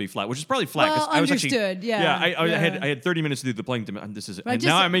my middle B flat, which is probably flat. 'Cause Well, I was actually, understood, yeah, Yeah, I yeah. had 30 minutes to do the playing. This is it. But And just-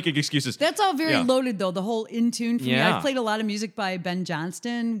 now I'm making excuses. That's all very Yeah. loaded, though. The whole in tune for me. Yeah. I've played a lot of music by Ben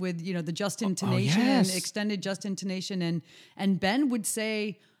Johnston with the just intonation yes. and extended just intonation, and Ben would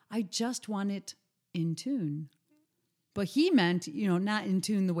say, "I just want it in tune." But he meant, not in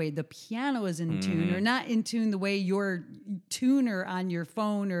tune the way the piano is in tune, Mm-hmm. or not in tune the way your tuner on your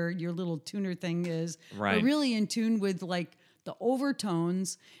phone or your little tuner thing is, Right. but really in tune with like the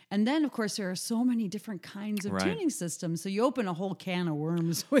overtones. And then, of course, there are so many different kinds of Right. tuning systems. So you open a whole can of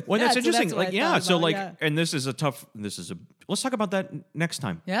worms with Well, that. that's So interesting. what I Like, yeah. thought So, about, like, yeah. and let's talk about that next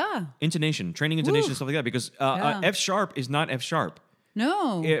time. Yeah. Intonation, training intonation, Woo. stuff like that. Because Yeah. F sharp is not F sharp.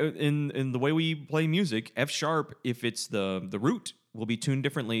 No. In the way we play music, F sharp, if it's the root, will be tuned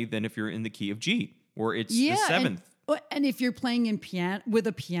differently than if you're in the key of G, or it's the seventh. And if you're playing in with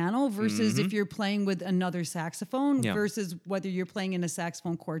a piano versus if you're playing with another saxophone Mm-hmm. Yeah. versus whether you're playing in a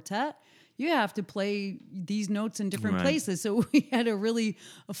saxophone quartet, you have to play these notes in different Right. places. So we had a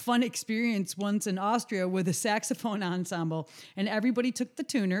fun experience once in Austria with a saxophone ensemble, and everybody took the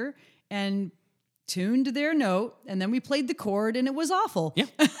tuner and tuned their note, and then we played the chord, and it was awful. Yeah.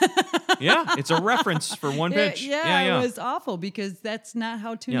 Yeah, it's a reference for one pitch. Yeah, it was awful because that's not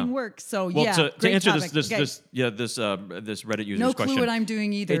how tuning Yeah. works. So Well, yeah, to great answer topic. Okay. this Reddit user's No question. clue what I'm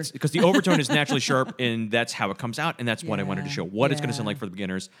doing either. It's because the overtone is naturally sharp, and that's how it comes out, and that's what I wanted to Yeah, show. What it's going to sound yeah. like for the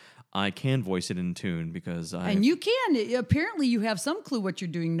beginners. I can voice it in tune because I. And you can. Apparently, you have some clue what you're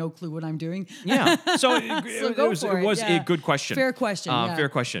doing, no clue what I'm doing. Yeah. So it go was, for it was yeah. a good question. Fair question. Yeah. Fair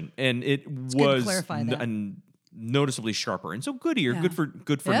question. And it good to was clarify that. noticeably sharper. And so good ear, Yeah.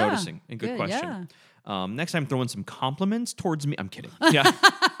 good for Yeah. noticing, and good Good, question. Next time, throw in some compliments towards me. I'm kidding. Yeah.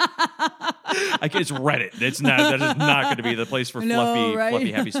 It's Reddit. That is not going to be the place for No, right?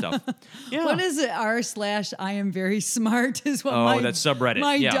 fluffy, happy stuff. Yeah. What is it? r/I am very smart is what Oh, that's subreddit.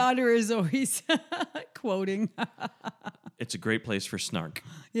 my Yeah. daughter is always quoting. It's a great place for snark.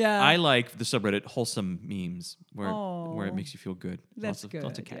 Yeah. I like the subreddit wholesome memes where it Oh. makes you feel good. That's Lots of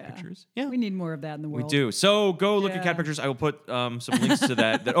good, cat yeah. pictures. Yeah. We need more of that in the We world. do. So go look at Yeah. cat pictures. I will put some links to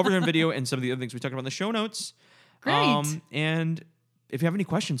that overtone video and some of the other things we talked about in the show notes. Great. And if you have any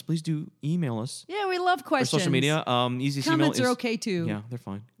questions, please do email us. Yeah, we love Or questions. social media. Easiest Comments email are is, okay too. Yeah, they're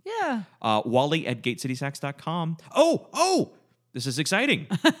fine. Yeah. Wally@gatecitysax.com. Oh, this is exciting.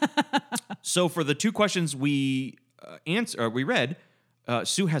 So for the two questions we we read,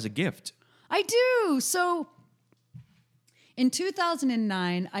 Sue has a gift. I do. So in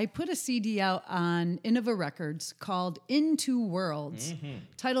 2009, I put a CD out on Innova Records called Into Worlds.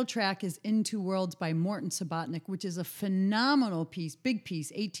 Title track is Into Worlds by Morton Subotnick, which is a phenomenal piece, big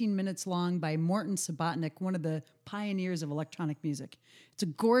piece, 18 minutes long by Morton Subotnick, one of the pioneers of electronic music. It's a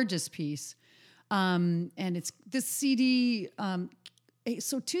gorgeous piece. And it's this CD.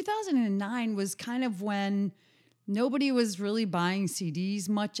 So 2009 was kind of when nobody was really buying CDs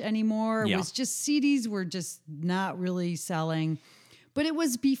much anymore. Yeah. It was just CDs were just not really selling. But it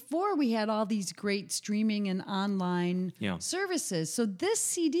was before we had all these great streaming and online Yeah. services. So this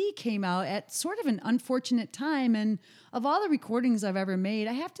CD came out at sort of an unfortunate time. And of all the recordings I've ever made,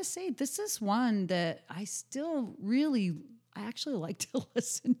 I have to say this is one that I still I actually like to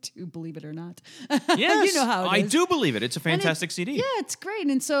listen to, believe it or not. Yes, You know how it I is. do believe it. It's a fantastic CD. Yeah, it's great.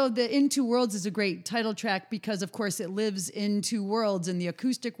 And so the In Two Worlds is a great title track because, of course, it lives in two worlds, in the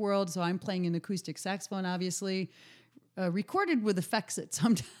acoustic world. So I'm playing an acoustic saxophone, obviously, recorded with effects at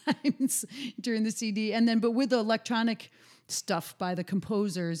sometimes during the CD, and then but with the electronic stuff by the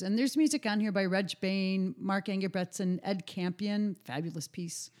composers. And there's music on here by Reg Bain, Mark Engelbretson, Ed Campion, fabulous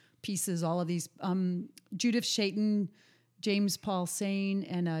pieces, all of these. Judith Shayton, James Paul Sane,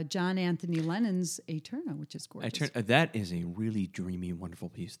 and John Anthony Lennon's Aeterna, which is gorgeous. That is a really dreamy, wonderful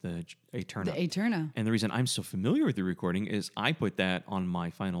piece, the Aeterna. The Aeterna. And the reason I'm so familiar with the recording is I put that on my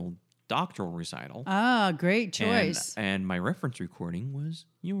final doctoral recital. Ah, great choice. And my reference recording was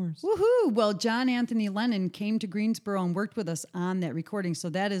yours. Woohoo! Well, John Anthony Lennon came to Greensboro and worked with us on that recording. So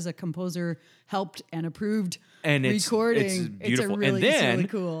that is a composer helped and approved And recording. it's beautiful. It's And then, really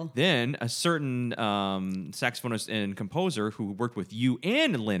cool. Then a certain saxophonist and composer who worked with you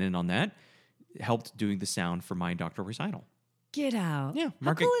and Lennon on that helped doing the sound for my doctoral recital. Get out. Yeah,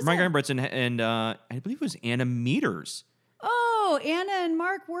 How cool is that? Engelbretson and I believe it was Anna Meters. Oh, Anna and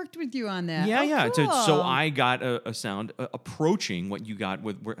Mark worked with you on that. Yeah, Oh, yeah. Cool. So I got a sound approaching what you got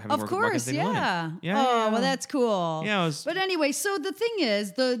with having Of worked with Mark course, Anthony Lennon. yeah. Yeah. Oh, yeah. well, that's cool. Yeah, it was- But anyway, so the thing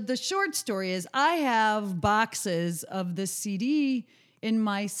is, the short story is, I have boxes of this CD in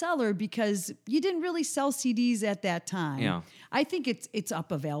my cellar because you didn't really sell CDs at that time. Yeah. I think it's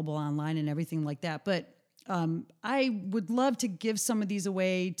up available online and everything like that. But I would love to give some of these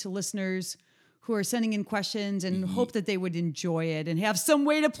away to listeners who are sending in questions and hope that they would enjoy it and have some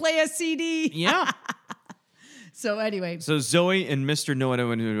way to play a CD. Yeah. So anyway, So Zoe and Mr. No Idea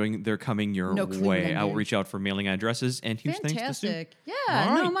What They're Doing, they're coming your No clue what way. I'm I will doing. reach out for mailing addresses and huge thanks to Sue. fantastic. Yeah,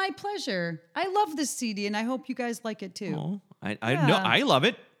 All no, right. my pleasure. I love this CD and I hope you guys like it too. Oh, I Yeah. know. I love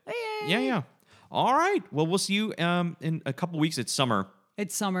it. Yay. Yeah, yeah. All right. Well, we'll see you in a couple weeks. It's summer,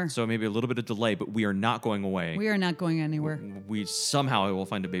 It's summer. so maybe a little bit of delay, but we are not going away. We are not going anywhere. We somehow will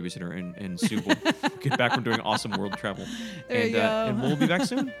find a babysitter and Sue will get back from doing awesome world travel. There you go. And we'll be back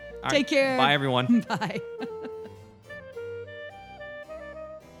soon. All Take care. Bye, everyone. Bye.